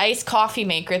an iced coffee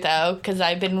maker, though, because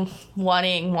I've been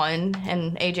wanting one,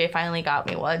 and AJ finally got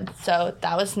me one. So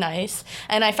that was nice.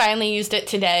 And I finally used it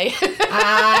today.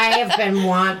 I have been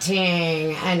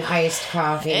wanting an iced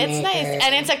coffee maker. It's nice.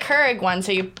 And it's a Keurig one,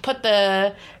 so you put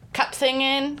the cup thing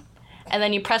in, and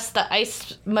then you press the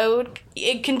ice mode.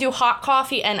 It can do hot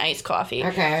coffee and iced coffee.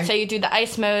 Okay. So you do the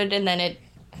ice mode, and then it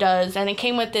does, and it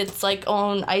came with its like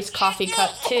own iced coffee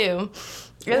cup too.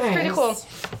 It was pretty cool.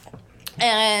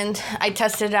 And I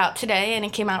tested it out today, and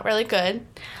it came out really good.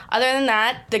 Other than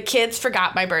that, the kids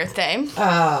forgot my birthday,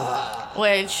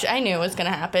 which I knew was going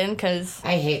to happen because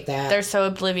I hate that. They're so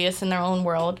oblivious in their own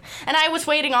world. And I was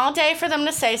waiting all day for them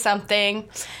to say something,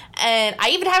 and I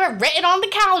even have it written on the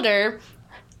calendar.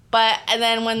 And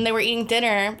then when they were eating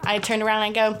dinner, I turned around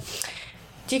and I go,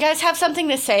 "Do you guys have something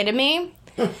to say to me?"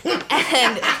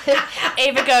 And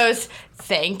Ava goes,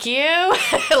 "Thank you,"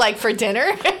 like for dinner.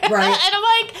 Right. And I'm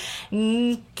like,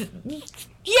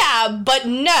 yeah, but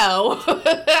no.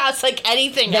 I was like,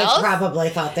 anything else? They probably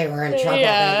thought they were in trouble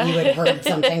that you had heard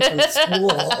something from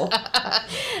school. I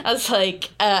was like,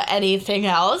 anything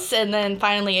else? And then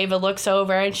finally Ava looks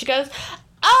over and she goes,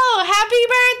 "Oh, happy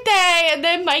birthday." And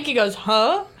then Mikey goes,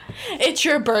 "Huh? It's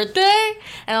your birthday?"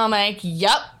 And I'm like,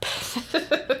 "Yup."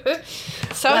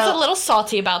 So I was a little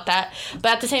salty about that.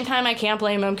 But at the same time, I can't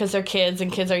blame them because they're kids,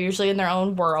 and kids are usually in their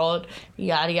own world.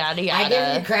 Yada, yada, yada. I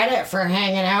give you credit for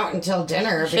hanging out until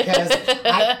dinner because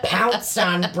I pounced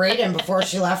on Brayden before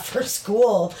she left for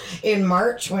school in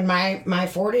March when my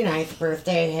 49th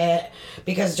birthday hit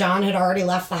because John had already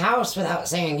left the house without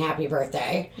saying happy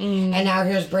birthday. And now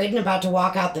here's Brayden about to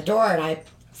walk out the door, and I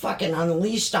fucking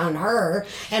unleashed on her,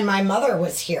 and my mother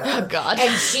was here. Oh, God.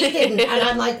 And she didn't. And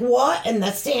I'm like, what in the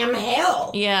Sam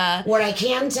hell? Yeah. What I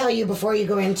can tell you before you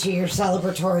go into your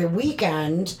celebratory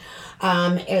weekend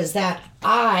is that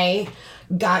I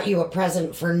got you a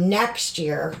present for next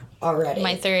year already.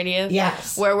 My 30th.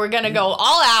 Yes. Where we're going to go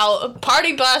all out,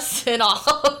 party bus and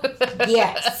all.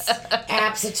 Yes.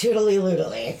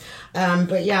 Absolutely.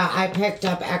 But yeah, I picked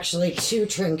up actually 2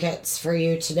 trinkets for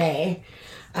you today.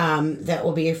 That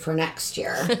will be for next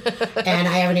year. And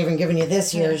I haven't even given you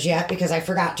this year's yet because I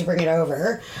forgot to bring it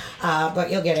over.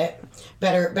 But you'll get it.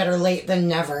 Better late than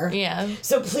never. Yeah.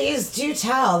 So please do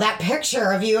tell that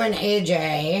picture of you and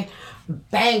AJ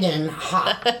banging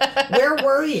hot. Where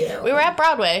were you? We were at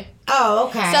Broadway. Oh,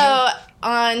 okay. So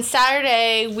on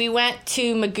Saturday, we went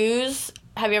to Magoo's.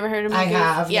 Have you ever heard of Magoo's? I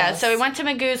have, Yeah, yes. so we went to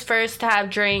Magoo's first to have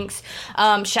drinks.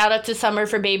 Shout out to Summer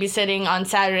for babysitting on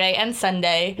Saturday and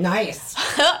Sunday. Nice.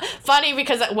 Funny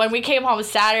because when we came home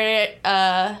Friday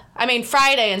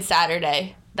and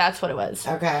Saturday. That's what it was.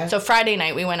 Okay. So Friday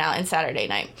night we went out and Saturday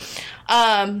night.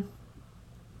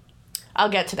 I'll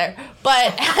get to there.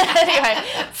 But anyway,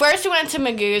 first we went to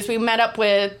Magoo's. We met up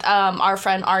with our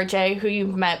friend RJ, who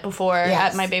you've met before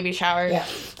at my baby shower. Yeah.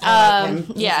 I like him.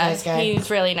 He's yeah, a nice guy. he's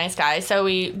a really nice guy. So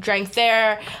we drank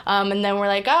there, and then we're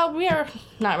like, oh, we are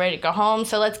not ready to go home,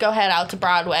 so let's go head out to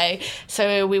Broadway.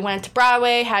 So we went to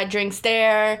Broadway, had drinks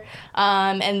there,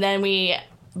 and then the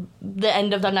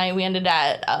end of the night, we ended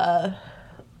at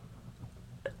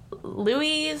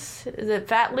Louis. Is it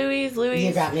Fat Louis? Louis?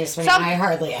 You got me swinging. I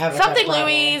hardly ever something go to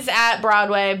Broadway. Louis at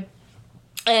Broadway.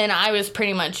 And I was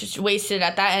pretty much wasted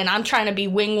at that. And I'm trying to be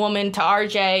wing woman to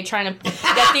RJ, trying to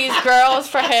get these girls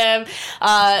for him.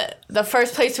 The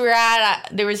first place we were at,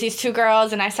 there was these 2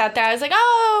 girls, and I sat there. I was like,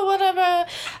 oh, whatever.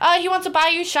 He wants to buy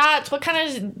you shots. What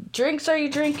kind of drinks are you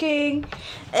drinking?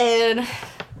 And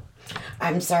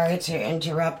I'm sorry to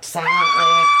interrupt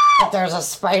silently, but there's a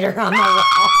spider on the wall.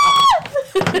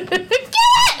 Get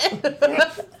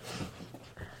it!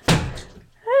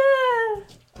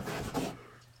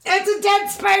 It's a dead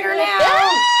spider now.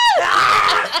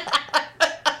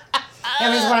 It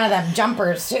was one of them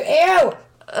jumpers too. Ew.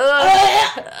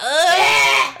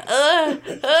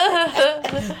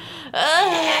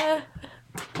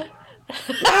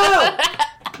 No.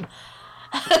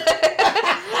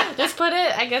 Just put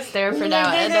it, I guess, there for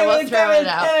now, and then we'll throw it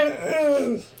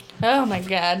out. Oh my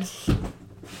god.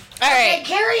 All right. Okay,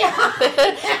 carry on.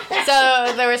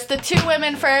 So there was the 2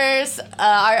 women first,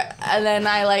 and then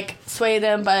I swayed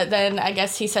them, but then I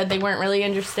guess he said they weren't really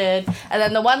interested. And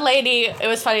then the one lady, it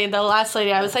was funny, the last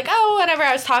lady, I was like, oh, whatever,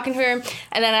 I was talking to her,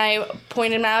 and then I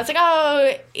pointed him out, I was like,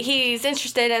 oh, he's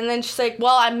interested, and then she's like,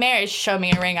 well, I'm married, she showed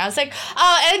me a ring. I was like,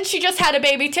 oh, and she just had a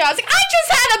baby too. I was like, I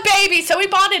just had a baby, so we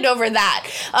bonded over that.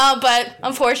 But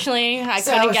unfortunately, I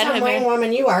couldn't get him So, in.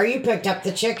 woman you are, you picked up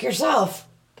the chick yourself.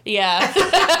 Yeah.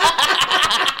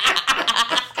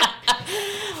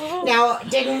 Now,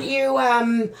 didn't you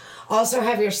also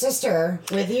have your sister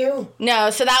with you? No,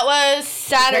 so that was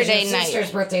Saturday your night.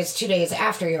 Sister's birthday is 2 days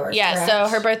after yours. Yeah, correct? so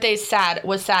her birthday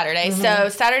was Saturday. So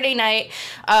Saturday night,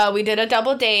 we did a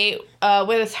double date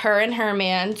with her and her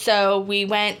man. So we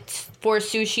went for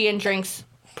sushi and drinks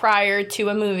prior to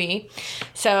a movie.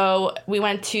 So we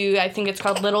went to, I think it's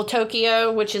called Little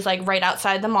Tokyo, which is like right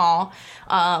outside the mall.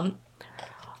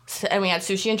 And we had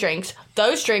sushi and drinks.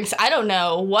 Those drinks, I don't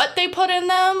know what they put in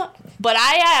them, but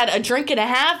I had a drink and a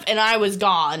half and I was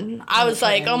gone. I was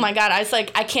like, oh my God. I was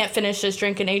like, I can't finish this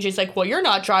drink. And AJ's like, well, you're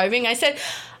not driving. I said,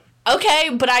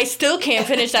 okay, but I still can't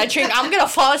finish that drink. I'm going to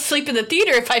fall asleep in the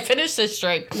theater if I finish this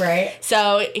drink. Right.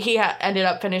 So he ended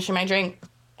up finishing my drink.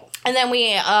 And then we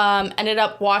ended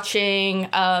up watching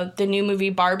the new movie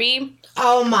Barbie.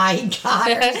 Oh my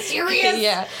God, are you serious?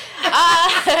 Yeah.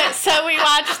 So we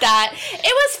watched that. It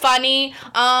was funny,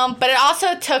 but it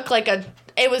also took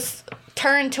it was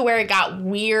turned to where it got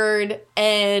weird,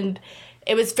 and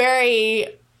it was very,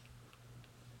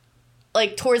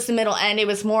 like, towards the middle end, it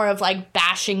was more of, like,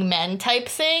 bashing men type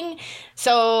thing.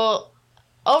 So,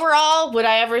 overall, would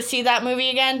I ever see that movie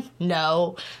again?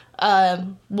 No.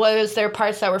 Was there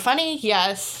parts that were funny?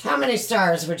 Yes. How many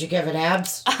stars would you give it,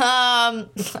 Abs?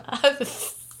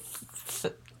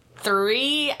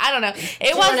 3. I don't know.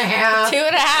 It was 2.5. 2.5.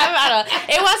 I don't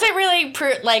know. It wasn't really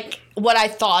what I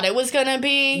thought it was gonna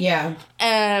be. Yeah.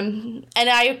 And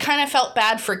I kind of felt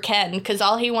bad for Ken because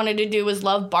all he wanted to do was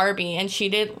love Barbie, and she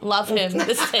didn't love him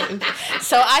the same.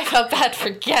 So I felt bad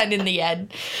for Ken in the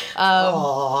end.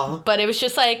 But it was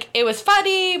just like, it was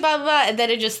funny, blah, blah, blah, and then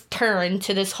it just turned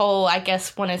to this whole, I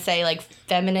guess, want to say, like,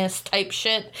 feminist type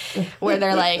shit, where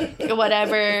they're like,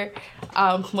 whatever,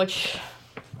 which,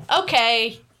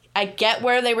 okay, I get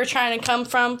where they were trying to come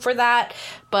from for that,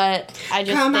 but I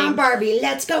just Come think... on, Barbie,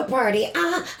 let's go party.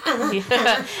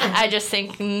 I just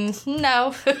think,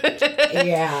 no.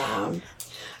 Yeah.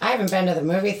 I haven't been to the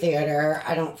movie theater,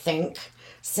 I don't think,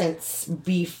 since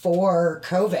before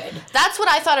COVID. That's what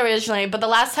I thought originally, but the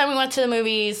last time we went to the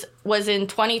movies was in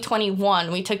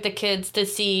 2021. We took the kids to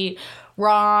see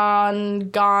Ron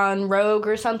Gone Rogue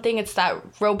or something. It's that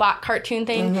robot cartoon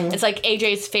thing. It's like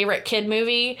AJ's favorite kid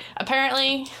movie,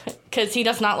 apparently, because he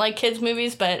does not like kids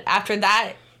movies, but after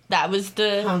that was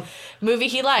the movie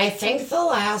he liked. I think the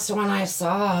last one I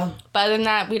saw. But other than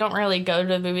that, we don't really go to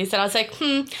the movies. And I was like,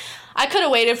 I could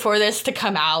have waited for this to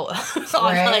come out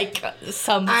on, like,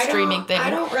 some streaming thing. I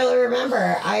don't really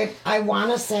remember. I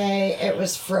want to say it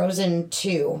was Frozen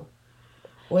 2.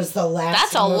 Was the last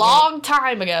That's a movie. long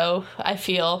time ago, I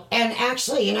feel. And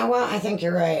actually, you know what? I think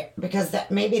you're right. Because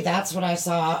maybe that's what I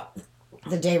saw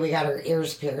the day we got our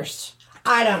ears pierced.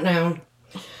 I don't know.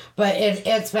 But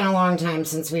it's been a long time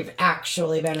since we've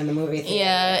actually been in the movie theater.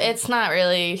 Yeah, it's not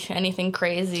really anything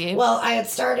crazy. Well, I had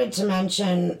started to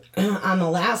mention on the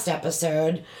last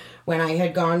episode, when I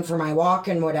had gone for my walk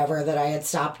and whatever, that I had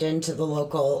stopped into the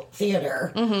local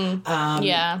theater.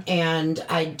 Yeah. And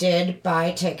I did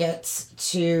buy tickets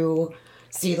to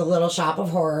see The Little Shop of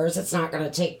Horrors. It's not going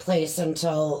to take place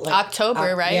until... like,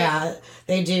 October, right? Yeah.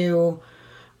 They do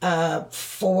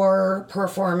 3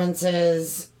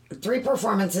 performances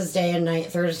day and night,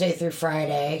 Thursday through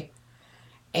Friday,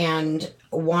 and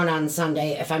 1 on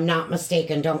Sunday, if I'm not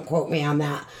mistaken. Don't quote me on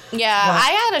that. Yeah, but I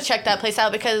had to check that place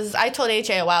out because I told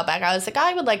AJ a while back, I was like,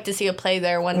 I would like to see a play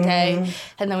there one day,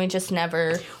 and then we just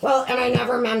never... Well, and I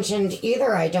never mentioned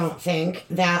either, I don't think,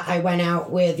 that I went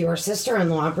out with your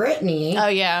sister-in-law, Brittany. Oh,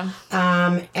 yeah.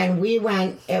 And we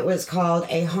went, it was called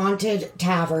a Haunted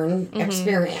Tavern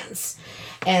Experience.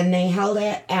 And they held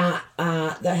it at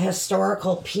the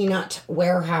historical Peanut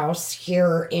Warehouse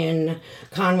here in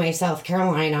Conway, South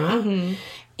Carolina.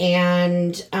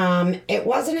 And it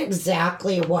wasn't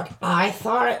exactly what I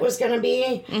thought it was going to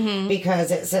be,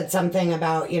 because it said something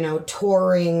about,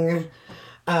 touring.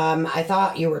 I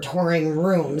thought you were touring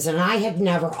rooms, and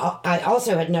I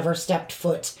also had never stepped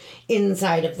foot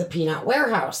inside of the Peanut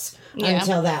Warehouse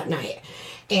until that night.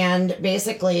 And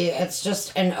basically, it's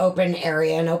just an open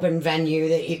area, an open venue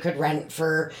that you could rent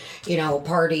for,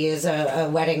 parties, a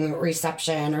wedding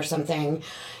reception or something.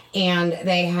 And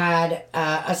they had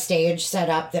a stage set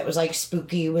up that was like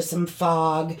spooky with some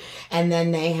fog. And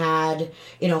then they had,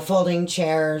 folding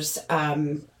chairs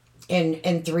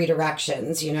in 3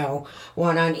 directions,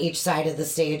 1 on each side of the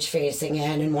stage facing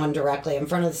in, and 1 directly in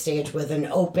front of the stage with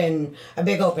a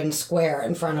big open square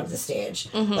in front of the stage,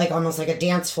 like almost like a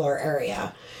dance floor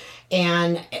area.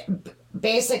 And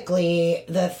basically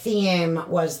the theme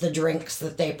was the drinks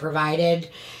that they provided.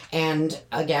 And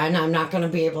again, I'm not going to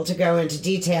be able to go into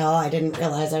detail. I didn't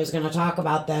realize I was going to talk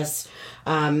about this.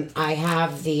 I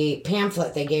have the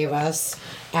pamphlet they gave us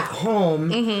at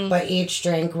home, but each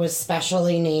drink was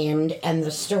specially named, and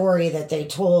the story that they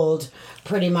told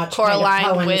pretty much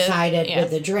coincided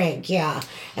with the drink. Yeah.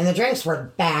 And the drinks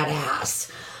were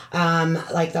badass.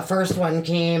 Like the first one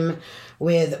came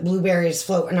with blueberries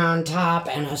floating on top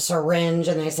and a syringe,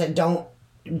 and they said,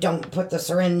 don't put the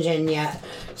syringe in yet.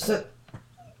 So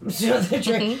the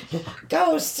drink,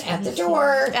 ghost at the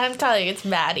door. I'm telling you, it's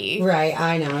Maddie. Right,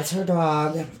 I know. It's her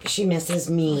dog. She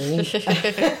misses me.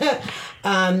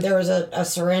 There was a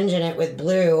syringe in it with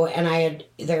blue, and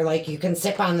they're like, you can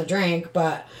sip on the drink,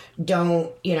 but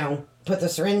don't, put the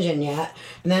syringe in yet.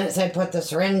 And then it said, put the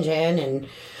syringe in, and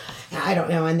I don't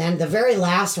know. And then the very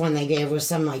last one they gave was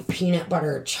some like peanut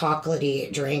butter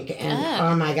chocolatey drink. And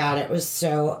oh my God, it was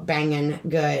so banging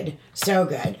good. So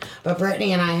good. But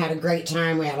Brittany and I had a great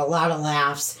time. We had a lot of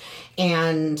laughs.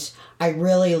 And I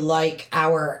really like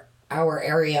our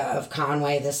area of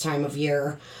Conway this time of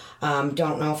year.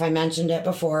 Don't know if I mentioned it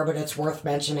before, but it's worth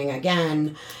mentioning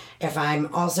again. If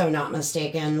I'm also not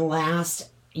mistaken, last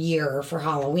year for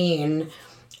Halloween,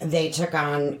 Conway took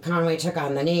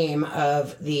on the name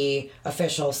of the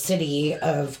official city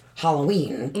of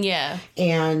Halloween. Yeah.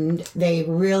 And they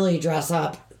really dress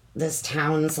up this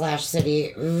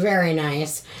town/city very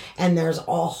nice. And there's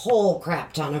a whole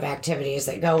crap ton of activities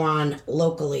that go on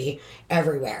locally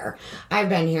everywhere. I've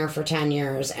been here for 10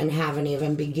 years and haven't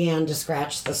even began to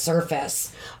scratch the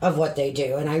surface of what they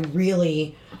do. And I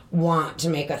really want to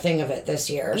make a thing of it this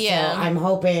year. Yeah. So I'm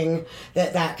hoping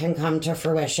that can come to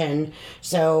fruition.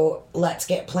 So let's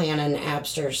get planning,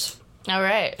 Absters. All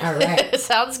right.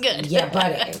 Sounds good. Yeah,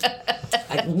 buddy.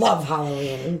 I love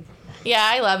Halloween. Yeah,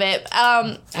 I love it.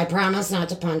 I promise not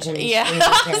to punch him. Yeah.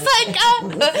 I was like,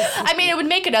 I mean, it would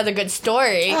make another good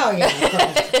story. Oh, yeah, of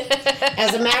course.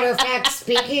 As a matter of fact,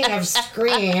 speaking of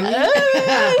Scream,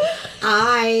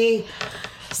 I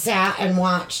sat and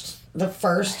watched the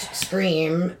first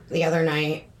Scream the other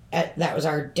night. That was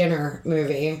our dinner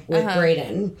movie with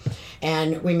Brayden.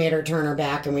 And we made her turn her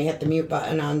back and we hit the mute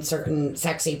button on certain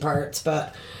sexy parts.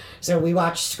 So we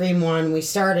watched Scream 1. We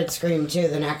started Scream 2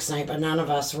 the next night, but none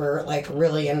of us were like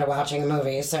really into watching a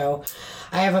movie. So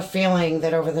I have a feeling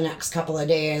that over the next couple of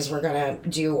days we're going to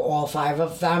do all 5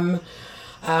 of them.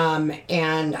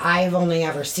 And I've only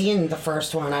ever seen the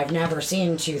first one. I've never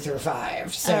seen 2 through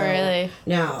 5. So, oh, really?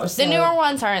 No. So, the newer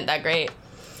ones aren't that great.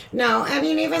 No, I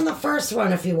mean, even the first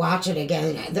one, if you watch it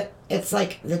again, it's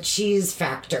like the cheese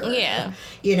factor. Yeah.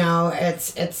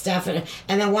 It's definite.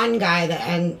 And the one guy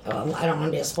I don't want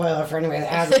to be a spoiler for anybody that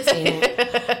hasn't seen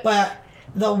it, but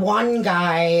the one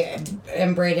guy,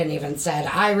 and Brayden even said,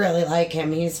 I really like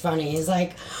him. He's funny. He's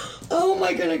like, oh, am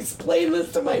I going to explain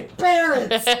this to my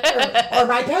parents? or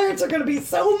my parents are going to be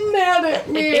so mad at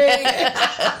me.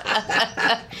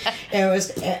 It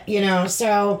was,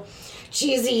 so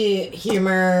cheesy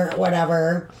humor,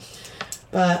 whatever.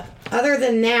 But other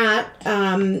than that,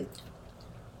 I'm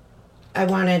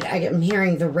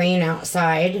hearing the rain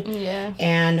outside. Yeah.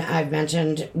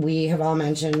 And we have all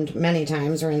mentioned many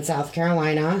times, we're in South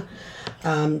Carolina.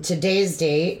 Today's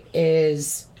date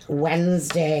is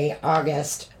Wednesday,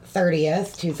 August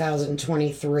 30th,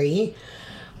 2023.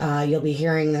 You'll be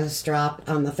hearing this drop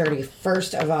on the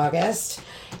 31st of August.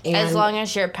 And as long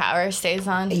as your power stays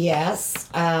on. Yes.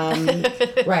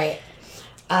 Right.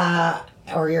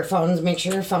 Or your phones, make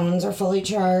sure your phones are fully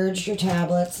charged, your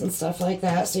tablets and stuff like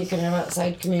that, so you can have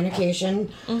outside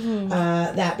communication.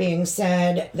 That being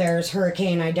said, there's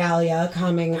Hurricane Idalia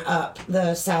coming up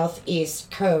the southeast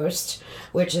coast,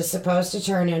 which is supposed to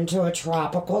turn into a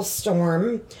tropical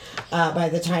storm by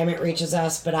the time it reaches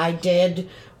us. But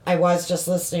I was just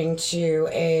listening to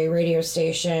a radio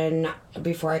station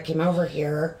before I came over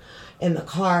here in the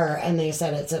car, and they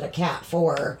said it's at a Cat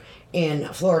 4 in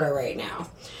Florida right now.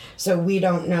 So we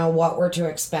don't know what we're to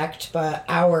expect, but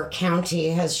our county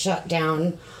has shut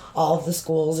down all of the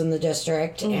schools in the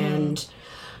district and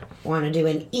want to do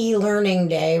an e-learning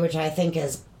day, which I think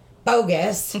is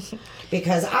bogus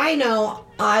because I know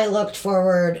I looked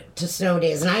forward to snow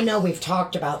days, and I know we've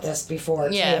talked about this before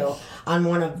too on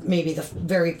one of maybe the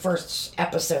very first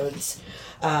episodes,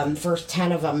 first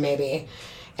 10 of them maybe.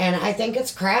 And I think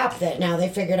it's crap that now they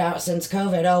figured out since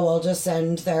COVID, we'll just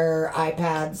send their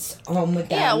iPads home with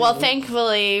them. Yeah, well,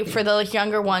 thankfully for the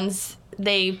younger ones,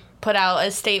 they put out a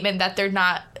statement that they're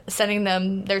not sending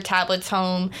them their tablets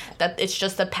home, that it's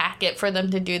just a packet for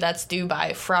them to do that's due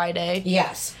by Friday.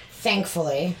 Yes,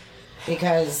 thankfully,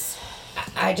 because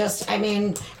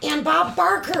and Bob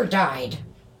Barker died.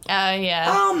 Oh, yeah.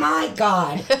 Oh, my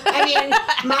God. I mean,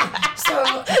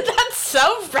 That's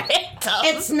so random.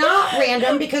 It's not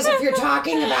random, because if you're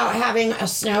talking about having a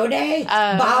snow day,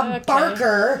 Bob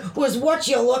Barker was what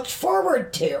you looked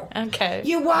forward to. Okay.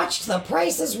 You watched The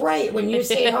Price is Right when you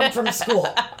stayed home from school.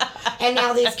 And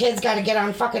now these kids got to get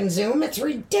on fucking Zoom. It's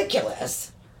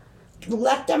ridiculous.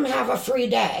 Let them have a free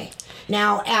day.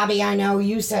 Now, Abby, I know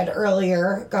you said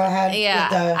earlier, go ahead.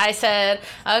 Yeah, I said,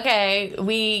 okay,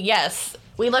 we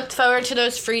looked forward to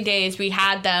those free days. We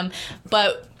had them.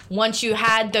 But once you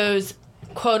had those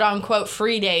quote-unquote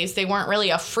free days, they weren't really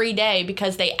a free day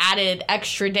because they added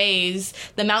extra days.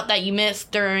 The amount that you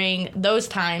missed during those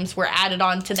times were added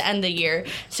on to the end of the year.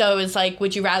 So it was like,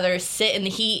 would you rather sit in the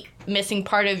heat missing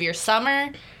part of your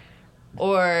summer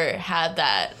or have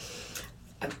that?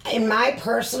 In my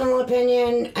personal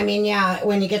opinion, I mean, yeah,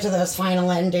 when you get to those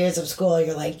final end days of school,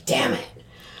 you're like, damn it.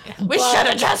 We should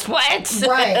have just went.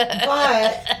 Right.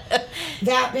 But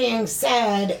that being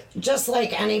said, just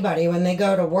like anybody, when they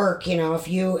go to work, if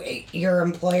your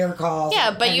employer calls.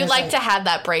 Yeah, but you like to have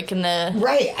that break in the.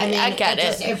 Right. I mean, I get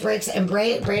it. It breaks. And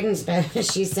Braden's been,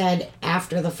 she said,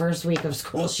 after the first week of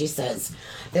school, she says,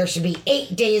 there should be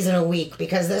 8 days in a week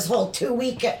because this whole 2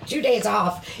 days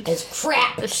off is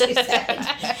crap, she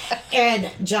said.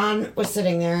 And John was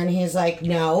sitting there and he's like,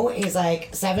 no. He's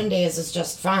like, 7 days is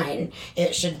just fine.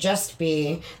 It should just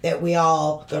be that we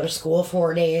all go to school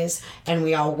 4 days and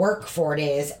we all work 4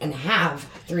 days and have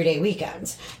 3-day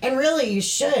weekends. And really, you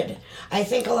should. I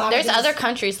think a lot There's other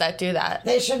countries that do that.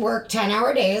 They should work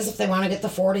 10-hour days if they want to get the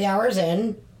 40 hours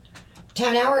in.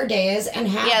 10-hour days and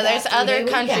have there's other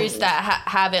countries that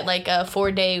have it like a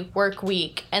 4-day work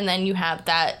week, and then you have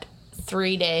that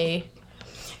 3-day.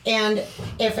 And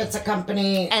if it's a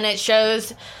company, and it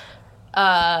shows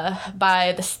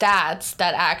by the stats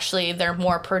that actually they're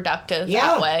more productive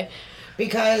that way.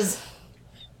 Because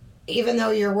even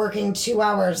though you're working 2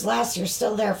 hours less, you're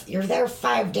still there. You're there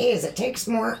 5 days. It takes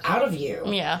more out of you.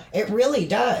 Yeah, it really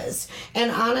does.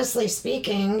 And honestly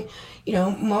speaking,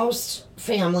 most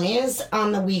families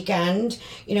on the weekend,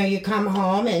 you come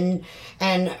home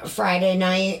and Friday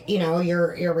night,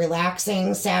 you're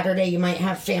relaxing. Saturday, you might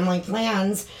have family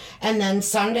plans. And then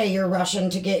Sunday, you're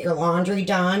rushing to get your laundry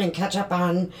done and catch up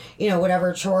on,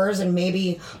 whatever chores and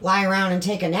maybe lie around and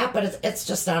take a nap. But it's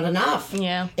just not enough.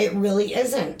 Yeah. It really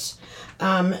isn't.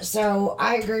 So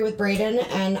I agree with Braden,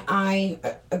 and I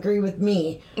agree with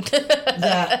me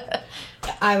that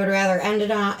I would rather end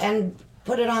it on and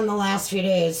put it on the last few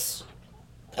days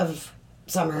of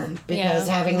summer because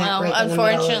having that break in the middle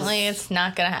unfortunately, it's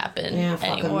not going to happen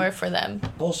anymore for them.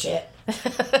 Bullshit.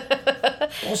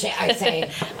 Bullshit, I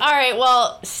say. All right,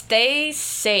 well, stay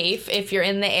safe if you're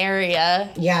in the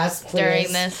area. Yes, please.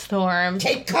 During this storm.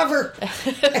 Take cover.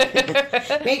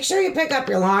 Make sure you pick up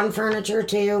your lawn furniture,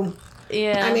 too.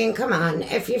 Yeah. I mean, come on.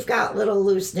 If you've got little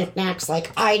loose knickknacks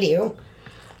like I do,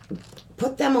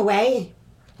 put them away.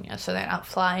 Yeah, so they're not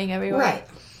flying everywhere. Right.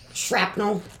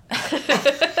 Shrapnel.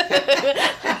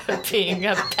 Being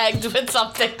pegged with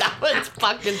something that was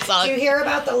fucking suck. Did you hear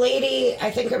about the lady, I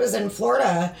think it was in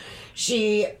Florida,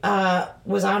 she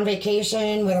was on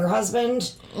vacation with her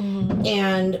husband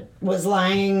and was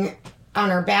lying on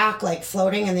her back, like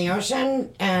floating in the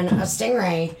ocean, and a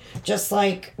stingray, just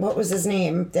like, what was his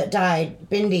name that died?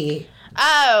 Bindi.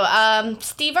 Oh,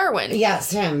 Steve Irwin.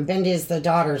 Yes, him. Bindi's the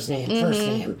daughter's name, first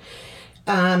name.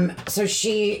 So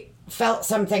she felt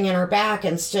something in her back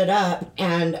and stood up,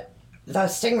 and the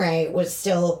stingray was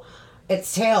still,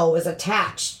 its tail was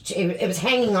attached. It was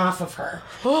hanging off of her.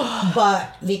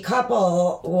 But the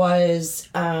couple was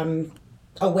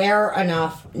aware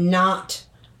enough not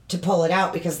to pull it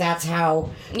out because that's how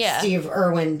Steve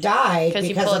Irwin died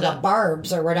because of the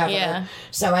barbs or whatever. Yeah.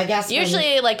 So I guess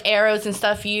usually like arrows and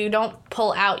stuff, you don't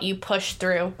pull out, you push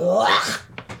through. Ugh.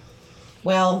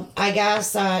 Well, I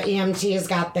guess EMTs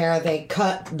got there. They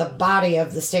cut the body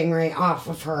of the stingray off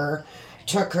of her,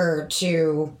 took her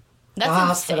to the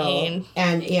hospital. Insane.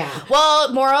 And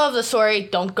Well, moral of the story,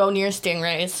 don't go near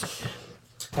stingrays.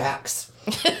 Facts.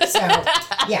 So,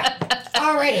 yeah.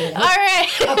 Alrighty. All right.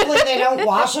 Hopefully they don't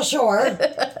wash ashore.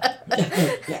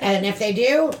 And if they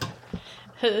do,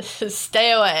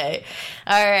 stay away.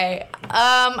 All right.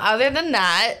 Other than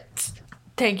that,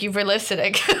 thank you for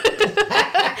listening.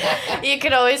 You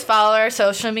can always follow our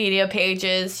social media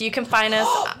pages. You can find us.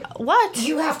 What?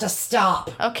 You have to stop.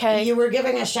 Okay. You were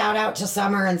giving a shout out to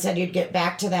Summer and said you'd get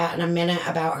back to that in a minute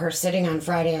about her sitting on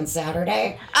Friday and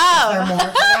Saturday. Oh. Is there more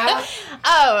to that?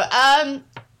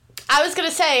 I was going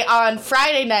to say, on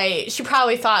Friday night, she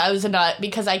probably thought I was a nut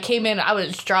because I came in, I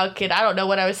was drunk, and I don't know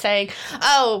what I was saying.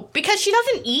 Oh, because she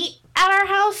doesn't eat at our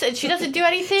house, and she doesn't do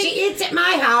anything. She eats at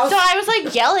my house. So I was,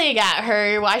 like, yelling at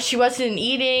her why she wasn't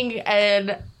eating,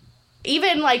 and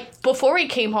even, like, before we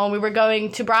came home, we were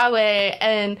going to Broadway,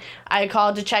 and I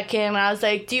called to check in, and I was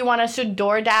like, do you want us to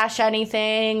DoorDash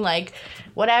anything? Like,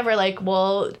 whatever, like,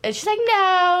 well, and she's like,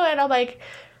 no, and I'm like,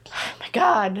 oh, my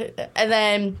God. And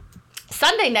then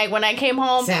Sunday night when I came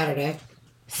home.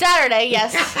 Saturday,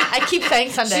 yes. I keep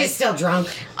saying Sunday. She's still drunk.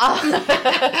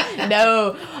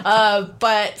 No.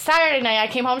 But Saturday night I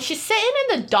came home. She's sitting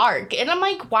in the dark. And I'm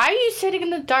like, why are you sitting in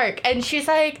the dark? And she's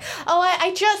like, oh,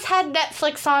 I just had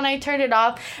Netflix on. I turned it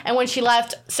off. And when she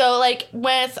left, so, like,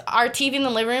 with our TV in the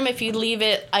living room, if you leave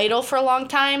it idle for a long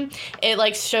time, it,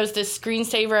 like, shows this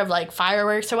screensaver of, like,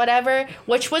 fireworks or whatever,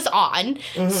 which was on.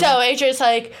 Mm-hmm. So it just,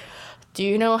 like... Do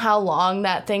you know how long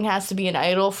that thing has to be an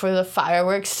idle for the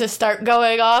fireworks to start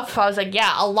going off? I was like,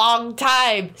 yeah, a long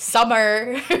time.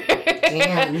 Summer.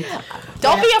 Damn.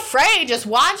 Don't be afraid. Just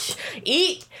watch,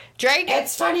 eat, drink.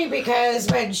 It's funny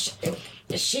because when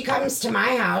she comes to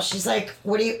my house, she's like,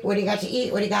 what do you got to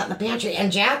eat? What do you got in the pantry?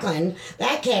 And Jacqueline,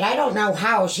 that kid, I don't know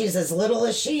how she's as little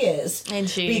as she is.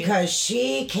 Because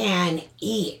she can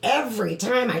eat. Every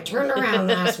time I turned around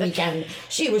last weekend,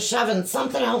 she was shoving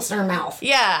something else in her mouth.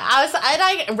 Yeah,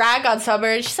 I rag on Summer,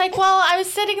 and she's like, well, I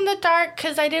was sitting in the dark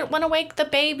because I didn't want to wake the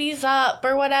babies up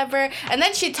or whatever. And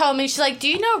then she told me, she's like, do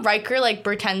you know Riker, like,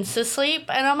 pretends to sleep?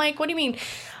 And I'm like, what do you mean?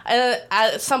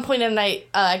 At some point in the night,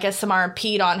 I guess Samara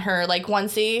peed on her, like,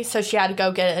 onesie, so she had to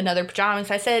go get another pajamas.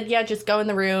 I said, yeah, just go in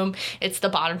the room. It's the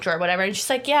bottom drawer, whatever. And she's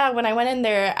like, yeah, when I went in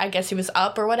there, I guess he was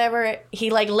up or whatever. He,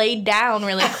 like, laid down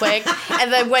really quick.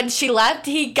 And then when she left,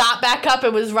 he got back up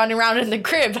and was running around in the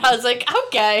crib. I was like,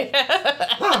 okay.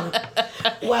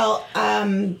 Well,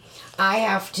 I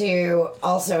have to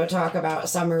also talk about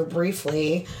Summer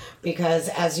briefly because,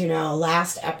 as you know,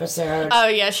 last episode... Oh,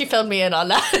 yeah, she filled me in on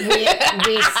that.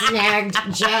 we snagged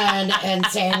Jenn and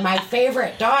saying my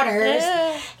favorite daughters.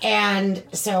 And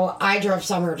so I drove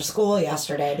Summer to school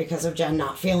yesterday because of Jenn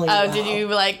not feeling well. Oh, did you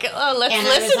let's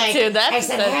listen to that? I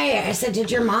said, hey, did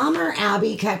your mom or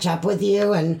Abby catch up with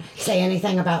you and say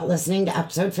anything about listening to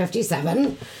episode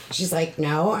 57? She's like,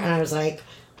 no. And I was like...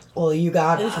 Well, you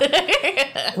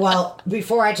gotta. Well,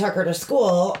 before I took her to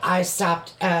school, I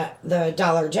stopped at the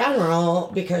Dollar General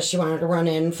because she wanted to run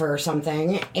in for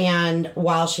something. And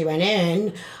while she went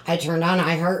in, I turned on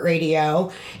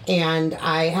iHeartRadio and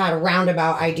I had a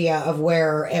roundabout idea of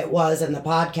where it was in the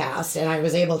podcast. And I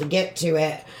was able to get to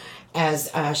it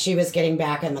as she was getting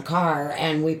back in the car,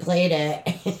 and we played it.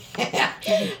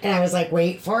 And I was like,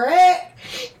 wait for it.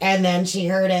 And then she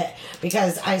heard it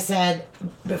because I said,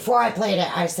 before I played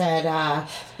it, I said,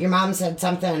 your mom said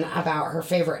something about her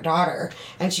favorite daughter.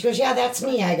 And she goes, yeah, that's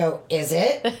me. I go, is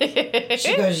it?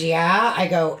 She goes, yeah. I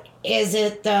go, is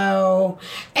it though?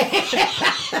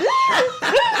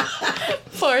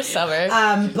 Poor Summer.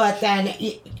 But then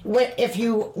if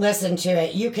you listen to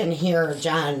it, you can hear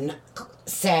Jenn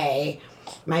say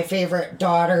my favorite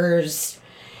daughters,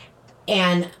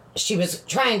 and she was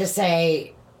trying to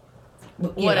say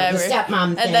whatever, the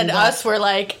stepmom thing, and then us were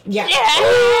like, yeah.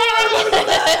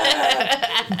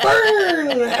 Burn,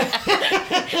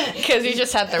 because you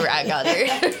just had to rag on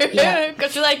her.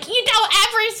 Because you're like, you don't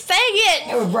ever say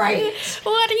it, right?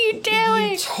 What are you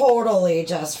doing? You totally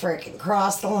just freaking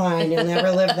crossed the line. You'll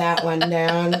never live that one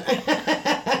down.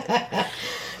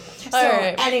 So,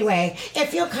 anyway,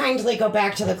 if you'll kindly go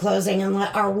back to the closing and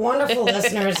let our wonderful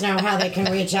listeners know how they can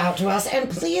reach out to us, and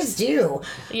please do.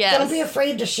 Yes. Don't be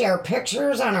afraid to share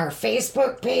pictures on our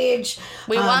Facebook page.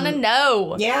 We want to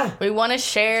know. Yeah. We want to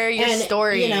share your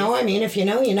stories. You know, I mean, if you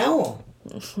know, you know.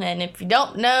 And if you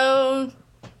don't know,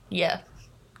 yeah.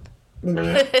 All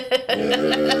right,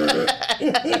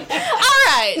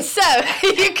 so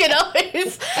you can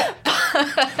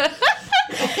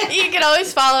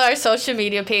always follow our social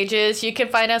media pages. You can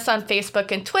find us on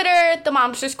Facebook and Twitter, the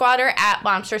MOMster Squad, or at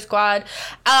MOMster Squad.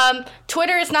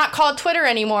 Twitter is not called Twitter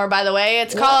anymore, by the way.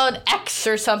 It's called X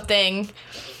or something.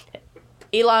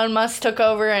 Elon Musk took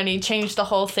over and he changed the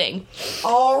whole thing.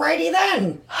 Alrighty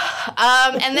then.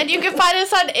 And then you can find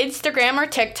us on Instagram or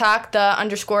TikTok, the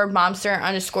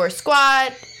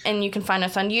 _MOMster_Squad. And you can find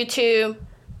us on YouTube.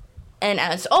 And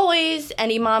as always,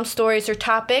 any mom stories or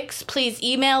topics, please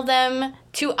email them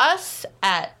to us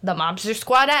at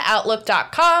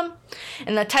themomstersquad@outlook.com.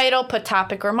 In the title, put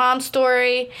topic or mom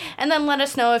story. And then let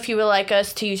us know if you would like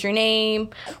us to use your name,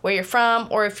 where you're from,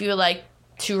 or if you would like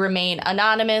to remain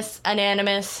anonymous,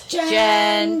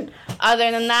 Jenn.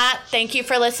 Other than that, thank you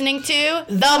for listening to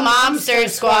The MOMster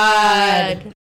Squad.